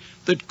simply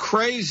that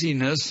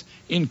craziness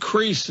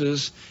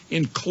increases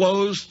in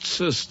closed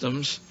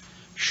systems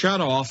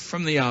shut off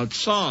from the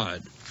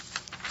outside.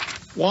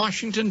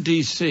 Washington,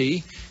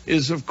 D.C.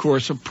 is, of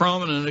course, a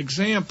prominent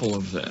example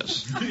of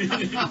this.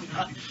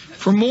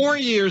 For more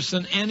years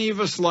than any of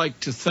us like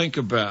to think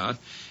about,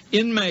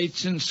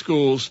 inmates in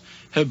schools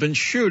have been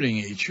shooting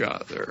each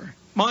other.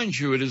 Mind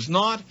you, it is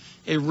not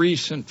a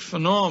recent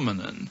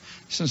phenomenon.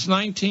 Since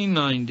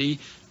 1990,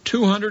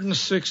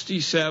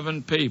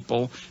 267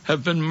 people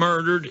have been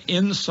murdered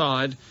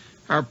inside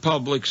our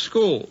public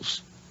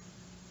schools.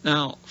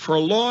 Now, for a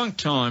long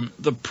time,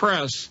 the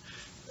press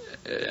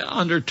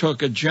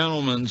undertook a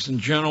gentleman's and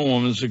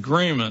gentlewoman's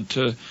agreement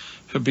to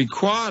be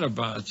quiet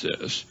about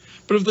this.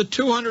 But of the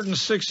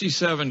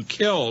 267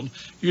 killed,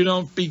 you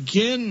don't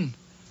begin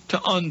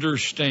to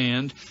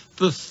understand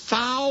the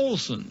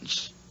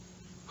thousands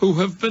who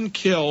have been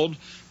killed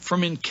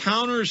from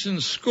encounters in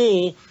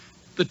school,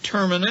 the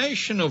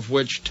termination of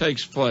which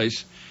takes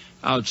place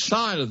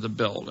outside of the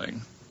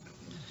building.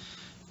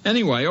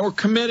 Anyway, or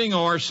committing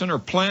arson or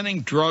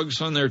planting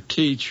drugs on their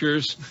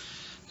teachers.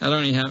 That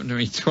only happened to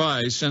me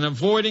twice. And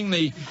avoiding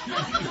the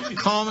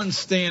common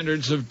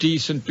standards of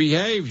decent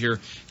behavior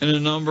in a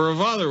number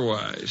of other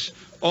ways,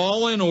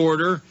 all in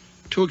order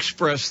to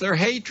express their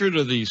hatred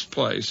of these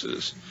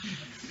places.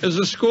 As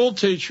a school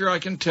teacher, I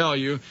can tell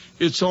you,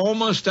 it's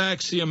almost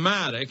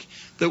axiomatic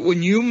that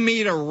when you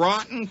meet a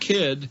rotten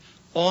kid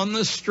on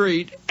the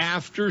street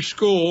after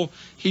school,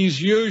 he's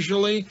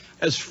usually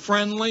as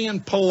friendly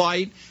and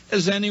polite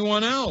as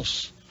anyone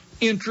else,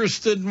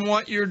 interested in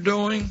what you're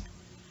doing.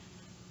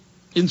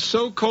 In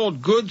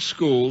so-called good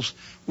schools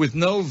with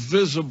no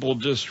visible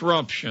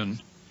disruption,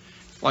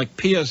 like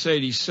PS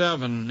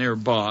 87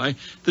 nearby,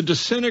 the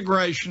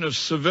disintegration of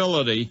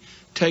civility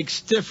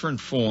takes different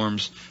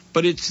forms,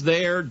 but it's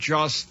there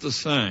just the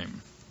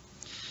same.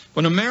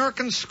 When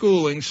American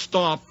schooling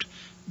stopped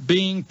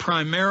being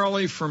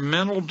primarily for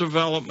mental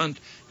development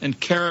and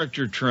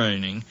character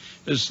training,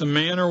 as the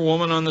man or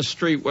woman on the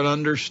street would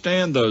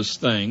understand those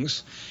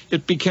things,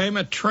 it became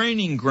a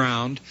training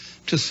ground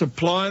to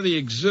supply the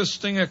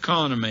existing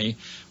economy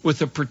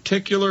with a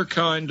particular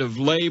kind of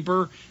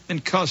labor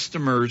and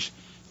customers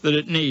that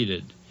it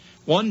needed.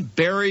 One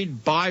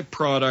buried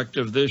byproduct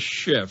of this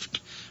shift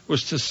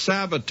was to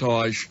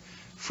sabotage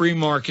free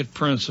market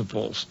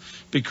principles,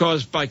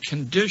 because by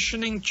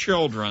conditioning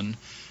children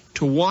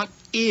to what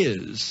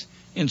is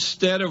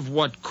instead of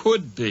what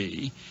could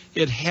be,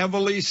 it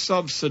heavily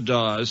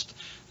subsidized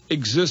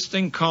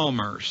existing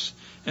commerce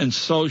and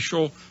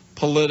social,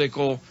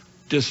 political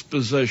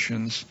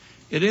dispositions.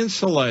 It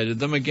insulated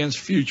them against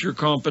future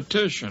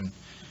competition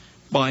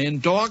by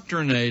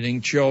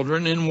indoctrinating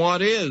children in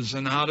what is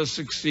and how to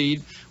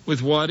succeed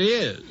with what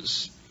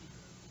is.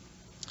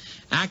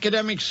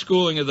 Academic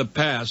schooling of the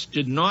past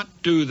did not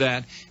do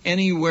that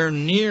anywhere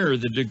near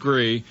the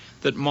degree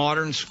that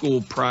modern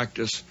school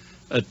practice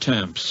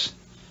attempts.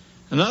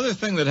 Another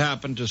thing that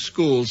happened to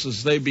schools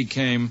as they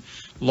became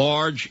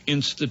large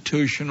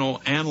institutional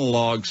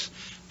analogs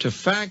to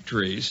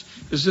factories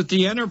is that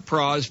the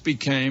enterprise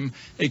became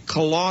a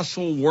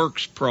colossal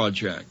works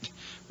project,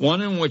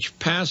 one in which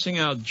passing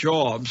out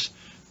jobs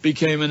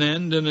became an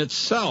end in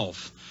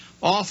itself,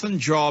 often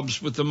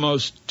jobs with the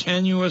most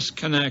tenuous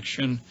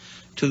connection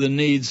to the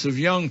needs of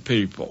young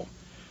people.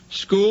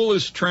 School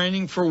is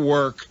training for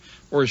work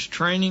or is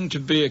training to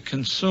be a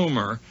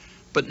consumer,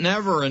 but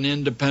never an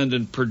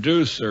independent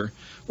producer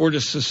or to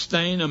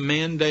sustain a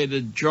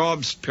mandated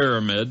jobs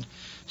pyramid.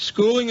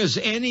 Schooling as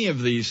any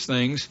of these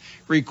things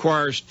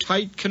requires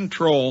tight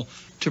control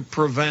to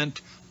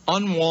prevent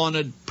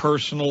unwanted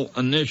personal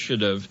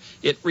initiative.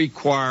 It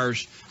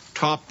requires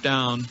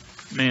top-down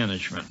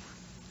management.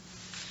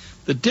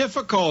 The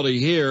difficulty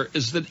here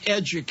is that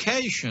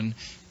education,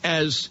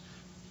 as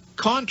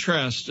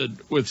contrasted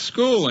with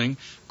schooling,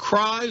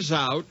 cries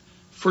out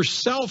for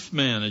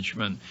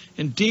self-management.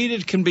 Indeed,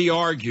 it can be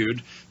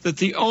argued that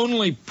the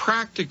only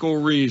practical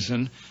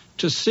reason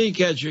to seek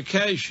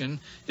education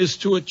is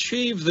to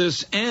achieve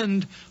this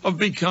end of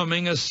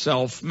becoming a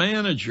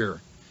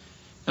self-manager.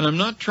 And I'm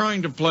not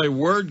trying to play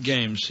word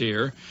games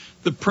here.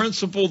 The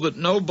principle that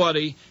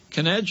nobody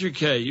can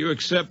educate you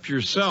except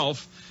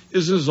yourself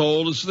is as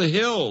old as the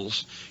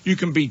hills. You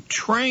can be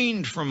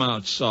trained from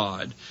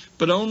outside,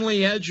 but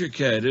only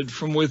educated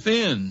from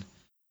within.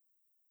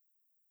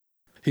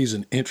 He's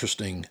an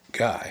interesting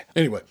guy.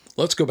 Anyway,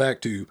 let's go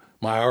back to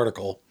my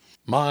article,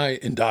 My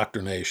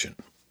Indoctrination.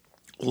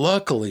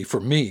 Luckily for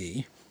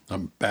me,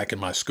 I'm back in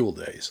my school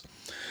days,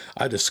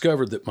 I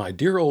discovered that my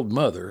dear old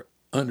mother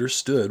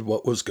understood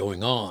what was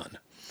going on.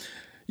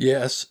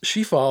 Yes,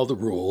 she followed the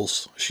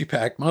rules. She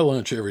packed my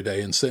lunch every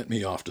day and sent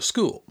me off to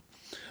school.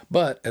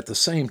 But at the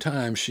same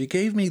time, she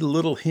gave me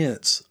little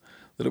hints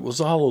that it was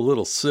all a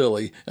little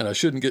silly and I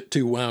shouldn't get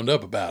too wound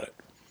up about it.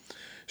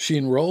 She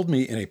enrolled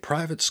me in a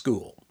private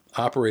school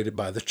operated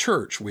by the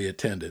church we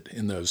attended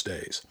in those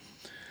days.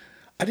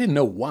 I didn't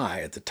know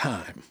why at the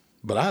time,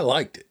 but I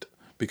liked it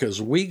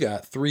because we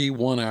got 3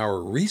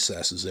 one-hour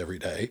recesses every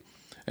day,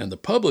 and the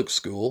public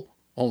school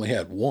only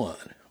had 1.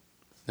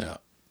 Now,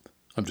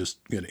 I'm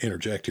just going to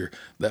interject here.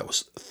 That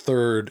was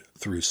 3rd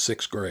through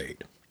 6th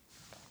grade.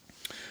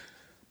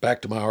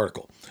 Back to my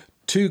article.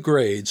 2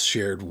 grades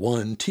shared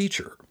 1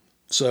 teacher.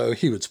 So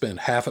he would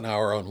spend half an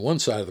hour on one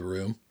side of the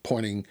room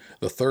pointing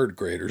the 3rd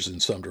graders in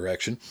some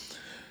direction,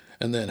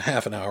 and then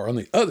half an hour on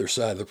the other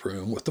side of the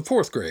room with the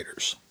 4th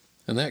graders.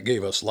 And that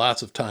gave us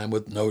lots of time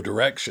with no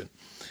direction.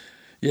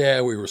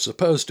 Yeah, we were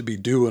supposed to be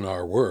doing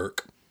our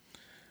work,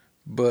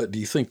 but do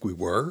you think we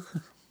were?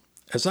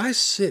 As I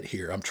sit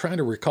here, I'm trying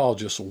to recall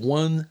just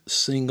one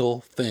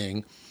single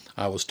thing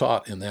I was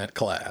taught in that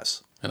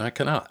class, and I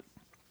cannot.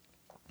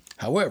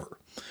 However,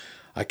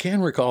 I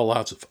can recall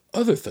lots of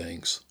other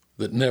things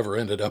that never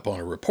ended up on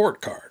a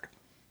report card.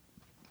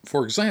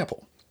 For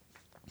example,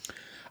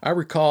 I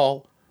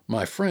recall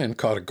my friend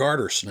caught a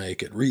garter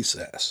snake at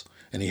recess,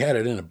 and he had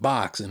it in a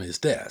box in his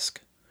desk.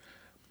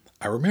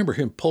 I remember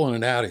him pulling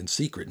it out in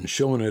secret and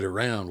showing it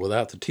around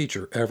without the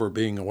teacher ever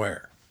being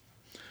aware.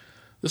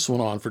 This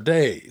went on for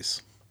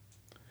days.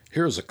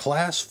 Here's a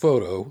class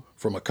photo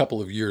from a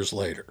couple of years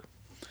later,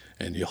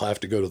 and you'll have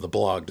to go to the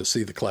blog to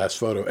see the class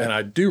photo, and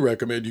I do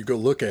recommend you go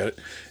look at it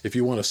if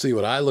you want to see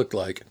what I looked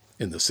like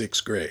in the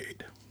 6th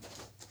grade.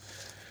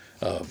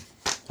 I'm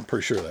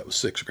pretty sure that was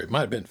 6th grade.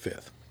 Might have been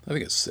 5th. I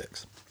think it's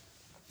 6th.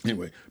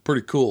 Anyway,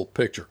 pretty cool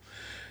picture.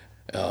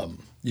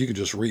 You can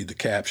just read the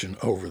caption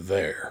over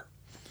there.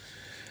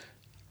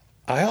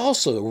 I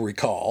also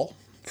recall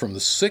from the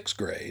 6th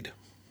grade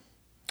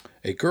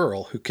a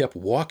girl who kept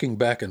walking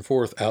back and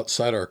forth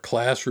outside our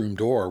classroom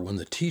door when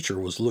the teacher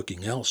was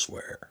looking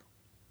elsewhere.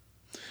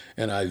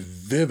 And I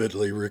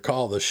vividly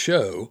recall the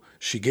show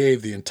she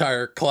gave the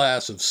entire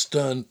class of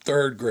stunned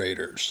 3rd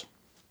graders.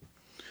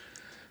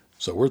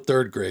 So we're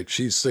 3rd grade,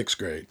 she's 6th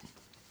grade.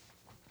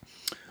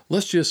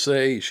 Let's just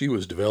say she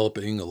was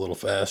developing a little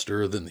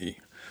faster than the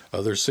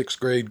other 6th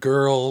grade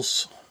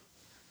girls.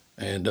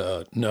 And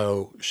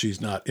no,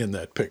 she's not in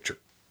that picture.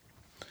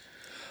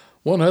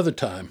 One other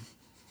time,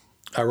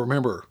 I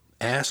remember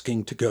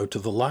asking to go to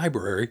the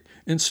library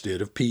instead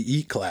of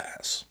PE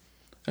class.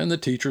 And the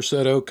teacher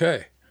said,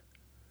 okay.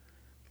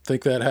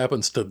 Think that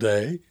happens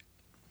today?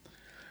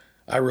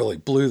 I really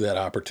blew that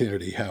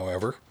opportunity,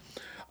 however.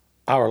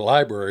 Our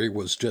library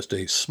was just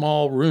a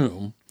small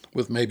room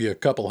with maybe a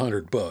couple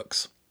hundred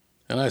books.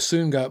 And I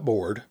soon got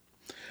bored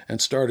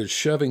and started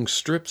shoving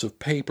strips of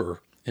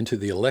paper into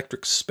the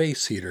electric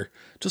space heater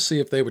to see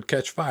if they would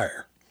catch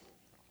fire.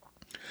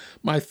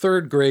 My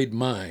 3rd grade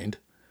mind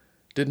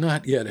did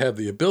not yet have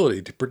the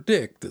ability to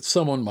predict that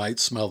someone might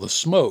smell the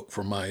smoke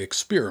from my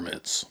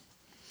experiments.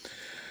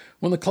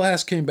 When the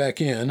class came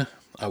back in,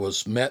 I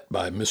was met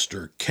by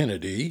Mr.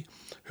 Kennedy,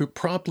 who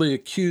promptly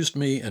accused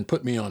me and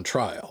put me on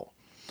trial.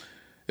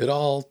 It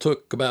all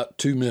took about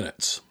 2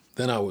 minutes.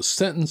 Then I was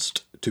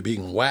sentenced to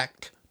being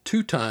whacked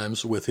 2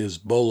 times with his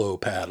bolo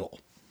paddle.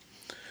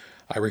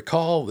 I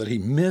recall that he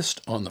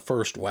missed on the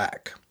first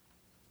whack.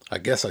 I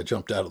guess I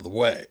jumped out of the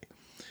way,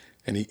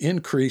 and he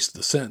increased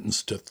the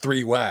sentence to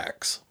 3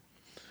 whacks.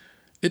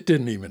 It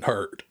didn't even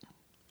hurt,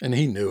 and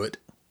he knew it.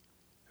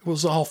 It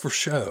was all for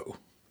show.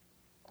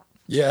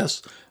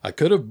 Yes, I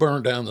could have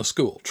burned down the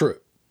school, true,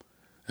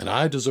 and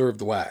I deserved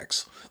the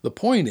whacks. The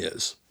point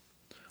is,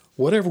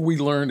 whatever we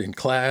learned in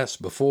class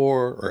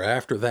before or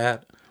after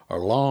that are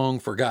long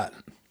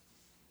forgotten.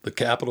 The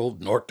capital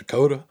of North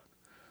Dakota,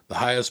 the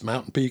highest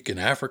mountain peak in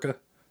Africa,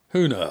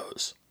 who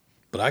knows?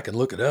 But I can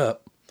look it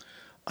up.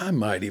 I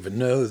might even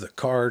know the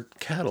card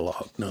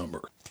catalog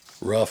number.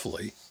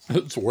 Roughly,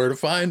 it's where to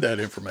find that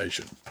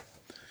information.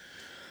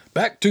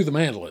 Back to the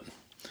mandolin.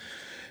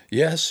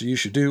 Yes, you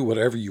should do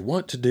whatever you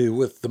want to do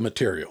with the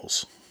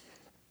materials.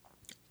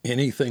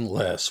 Anything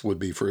less would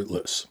be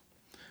fruitless.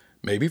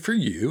 Maybe for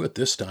you, at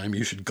this time,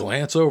 you should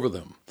glance over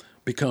them,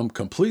 become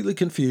completely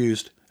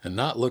confused, and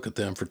not look at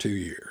them for 2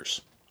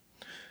 years.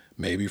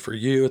 Maybe for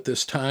you, at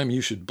this time, you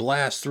should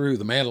blast through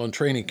the mandolin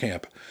training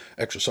camp,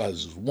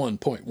 exercises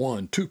 1.1,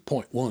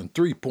 2.1,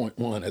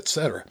 3.1,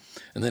 etc.,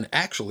 and then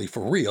actually,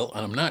 for real,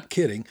 and I'm not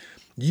kidding,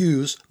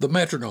 use the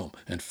metronome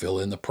and fill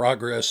in the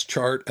progress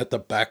chart at the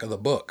back of the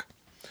book.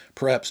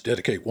 Perhaps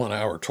dedicate 1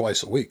 hour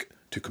twice a week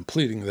to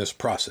completing this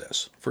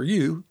process. For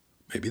you,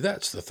 maybe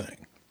that's the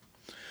thing.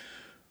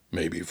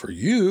 Maybe for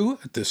you,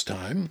 at this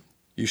time,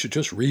 you should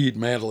just read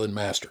Mandolin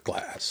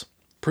Masterclass,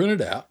 print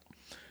it out,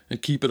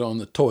 and keep it on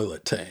the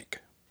toilet tank.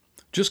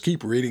 Just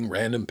keep reading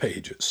random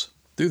pages.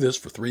 Do this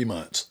for 3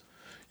 months.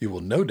 You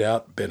will no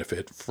doubt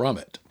benefit from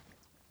it.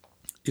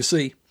 You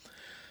see,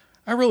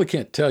 I really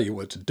can't tell you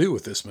what to do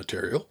with this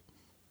material.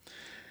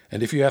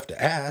 And if you have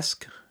to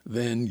ask,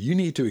 then you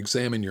need to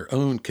examine your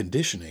own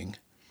conditioning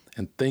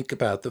and think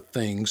about the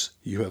things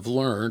you have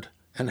learned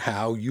and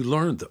how you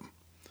learned them.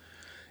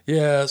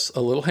 Yes,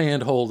 a little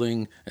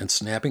hand-holding and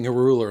snapping a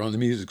ruler on the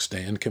music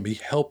stand can be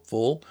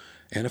helpful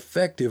and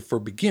effective for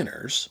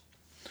beginners,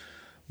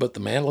 but the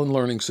mandolin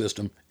learning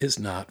system is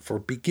not for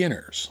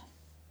beginners.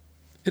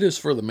 It is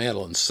for the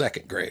mandolin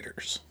second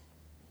graders.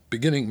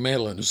 Beginning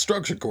mandolin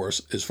instruction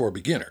course is for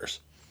beginners.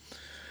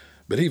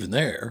 But even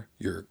there,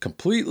 you're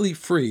completely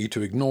free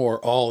to ignore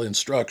all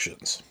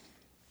instructions.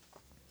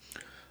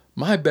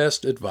 My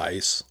best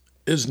advice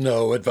is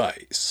no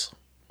advice.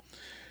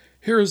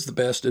 Here is the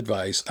best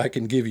advice I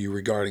can give you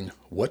regarding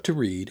what to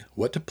read,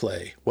 what to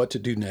play, what to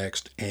do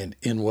next, and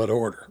in what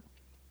order.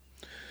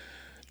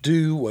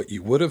 Do what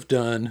you would have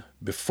done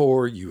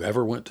before you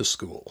ever went to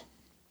school.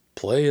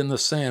 Play in the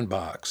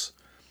sandbox.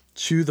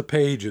 Chew the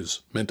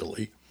pages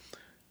mentally.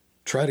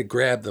 Try to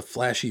grab the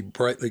flashy,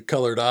 brightly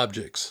colored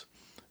objects.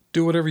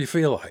 Do whatever you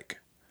feel like.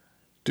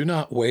 Do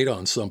not wait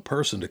on some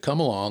person to come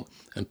along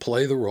and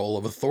play the role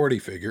of authority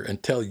figure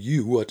and tell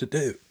you what to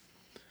do.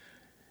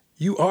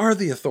 You are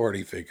the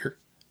authority figure,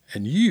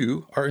 and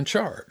you are in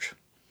charge.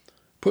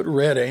 Put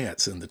red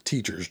ants in the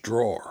teacher's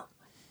drawer.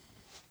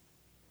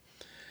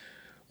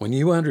 When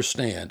you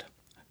understand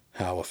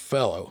how a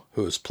fellow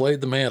who has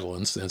played the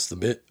mandolin since the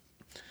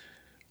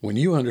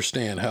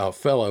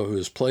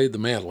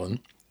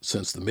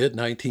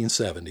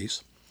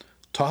mid-1970s,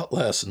 taught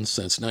lessons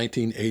since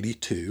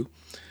 1982,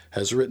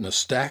 has written a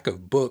stack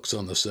of books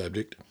on the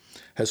subject,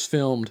 has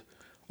filmed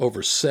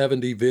over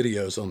 70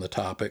 videos on the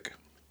topic,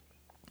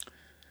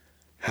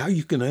 how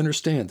you can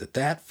understand that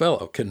that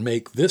fellow can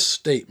make this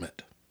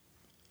statement: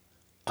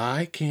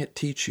 I can't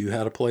teach you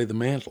how to play the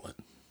mandolin.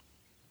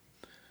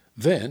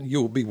 Then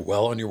you will be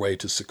well on your way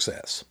to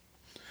success.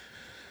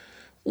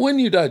 When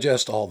you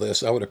digest all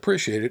this, I would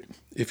appreciate it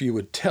if you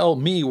would tell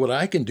me what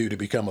I can do to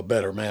become a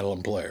better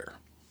mandolin player.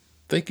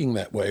 Thinking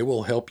that way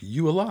will help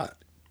you a lot.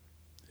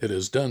 It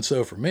has done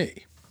so for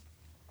me.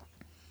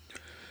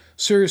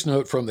 Serious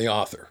note from the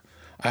author.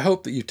 I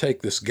hope that you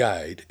take this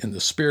guide in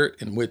the spirit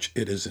in which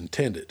it is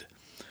intended,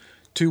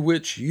 to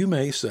which you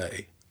may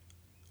say,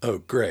 oh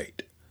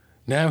great,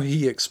 now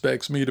he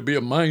expects me to be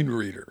a mind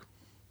reader.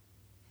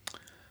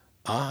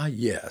 Ah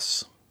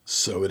yes,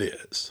 so it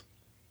is.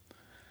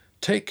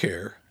 Take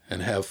care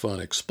and have fun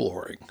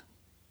exploring.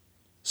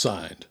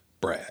 Signed,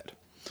 Brad.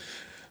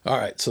 All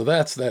right, so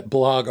that's that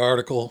blog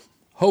article.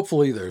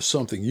 Hopefully there's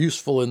something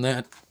useful in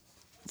that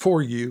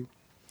for you.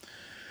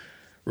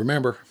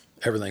 Remember,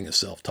 everything is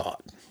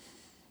self-taught.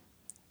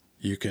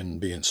 You can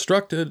be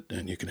instructed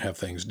and you can have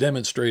things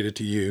demonstrated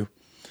to you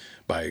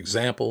by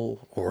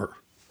example or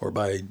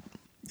by,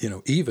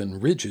 even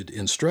rigid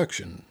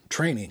instruction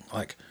training,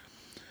 like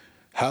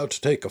how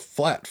to take a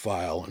flat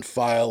file and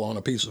file on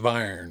a piece of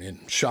iron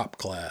in shop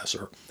class,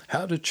 or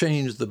how to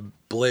change the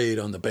blade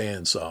on the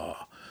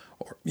bandsaw.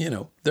 Or,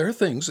 there are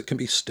things that can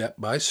be step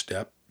by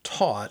step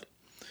taught,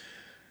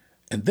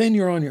 and then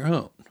you're on your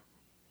own.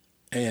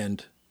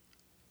 And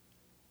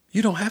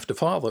you don't have to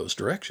follow those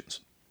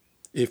directions.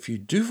 If you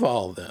do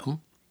follow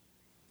them,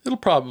 it'll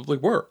probably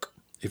work.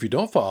 If you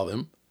don't follow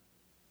them,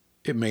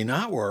 it may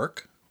not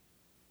work,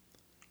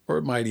 or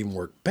it might even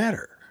work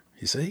better.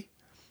 You see?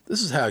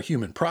 This is how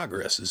human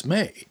progress is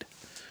made.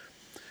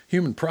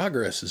 Human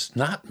progress is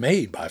not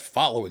made by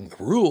following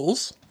the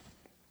rules.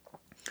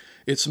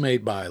 It's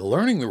made by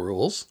learning the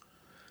rules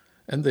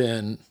and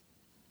then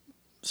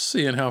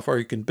seeing how far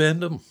you can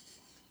bend them.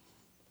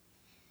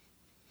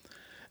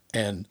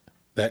 And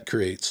that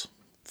creates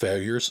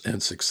failures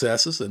and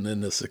successes, and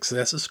then the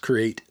successes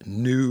create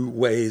new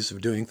ways of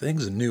doing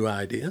things and new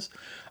ideas.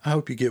 I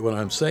hope you get what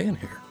I'm saying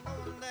here.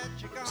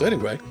 So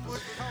anyway,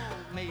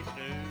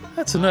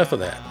 that's enough of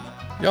that.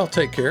 Y'all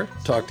take care.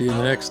 Talk to you in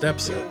the next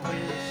episode.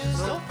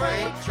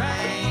 Freight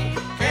train,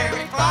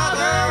 carry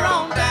father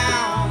on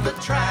down the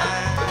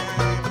track.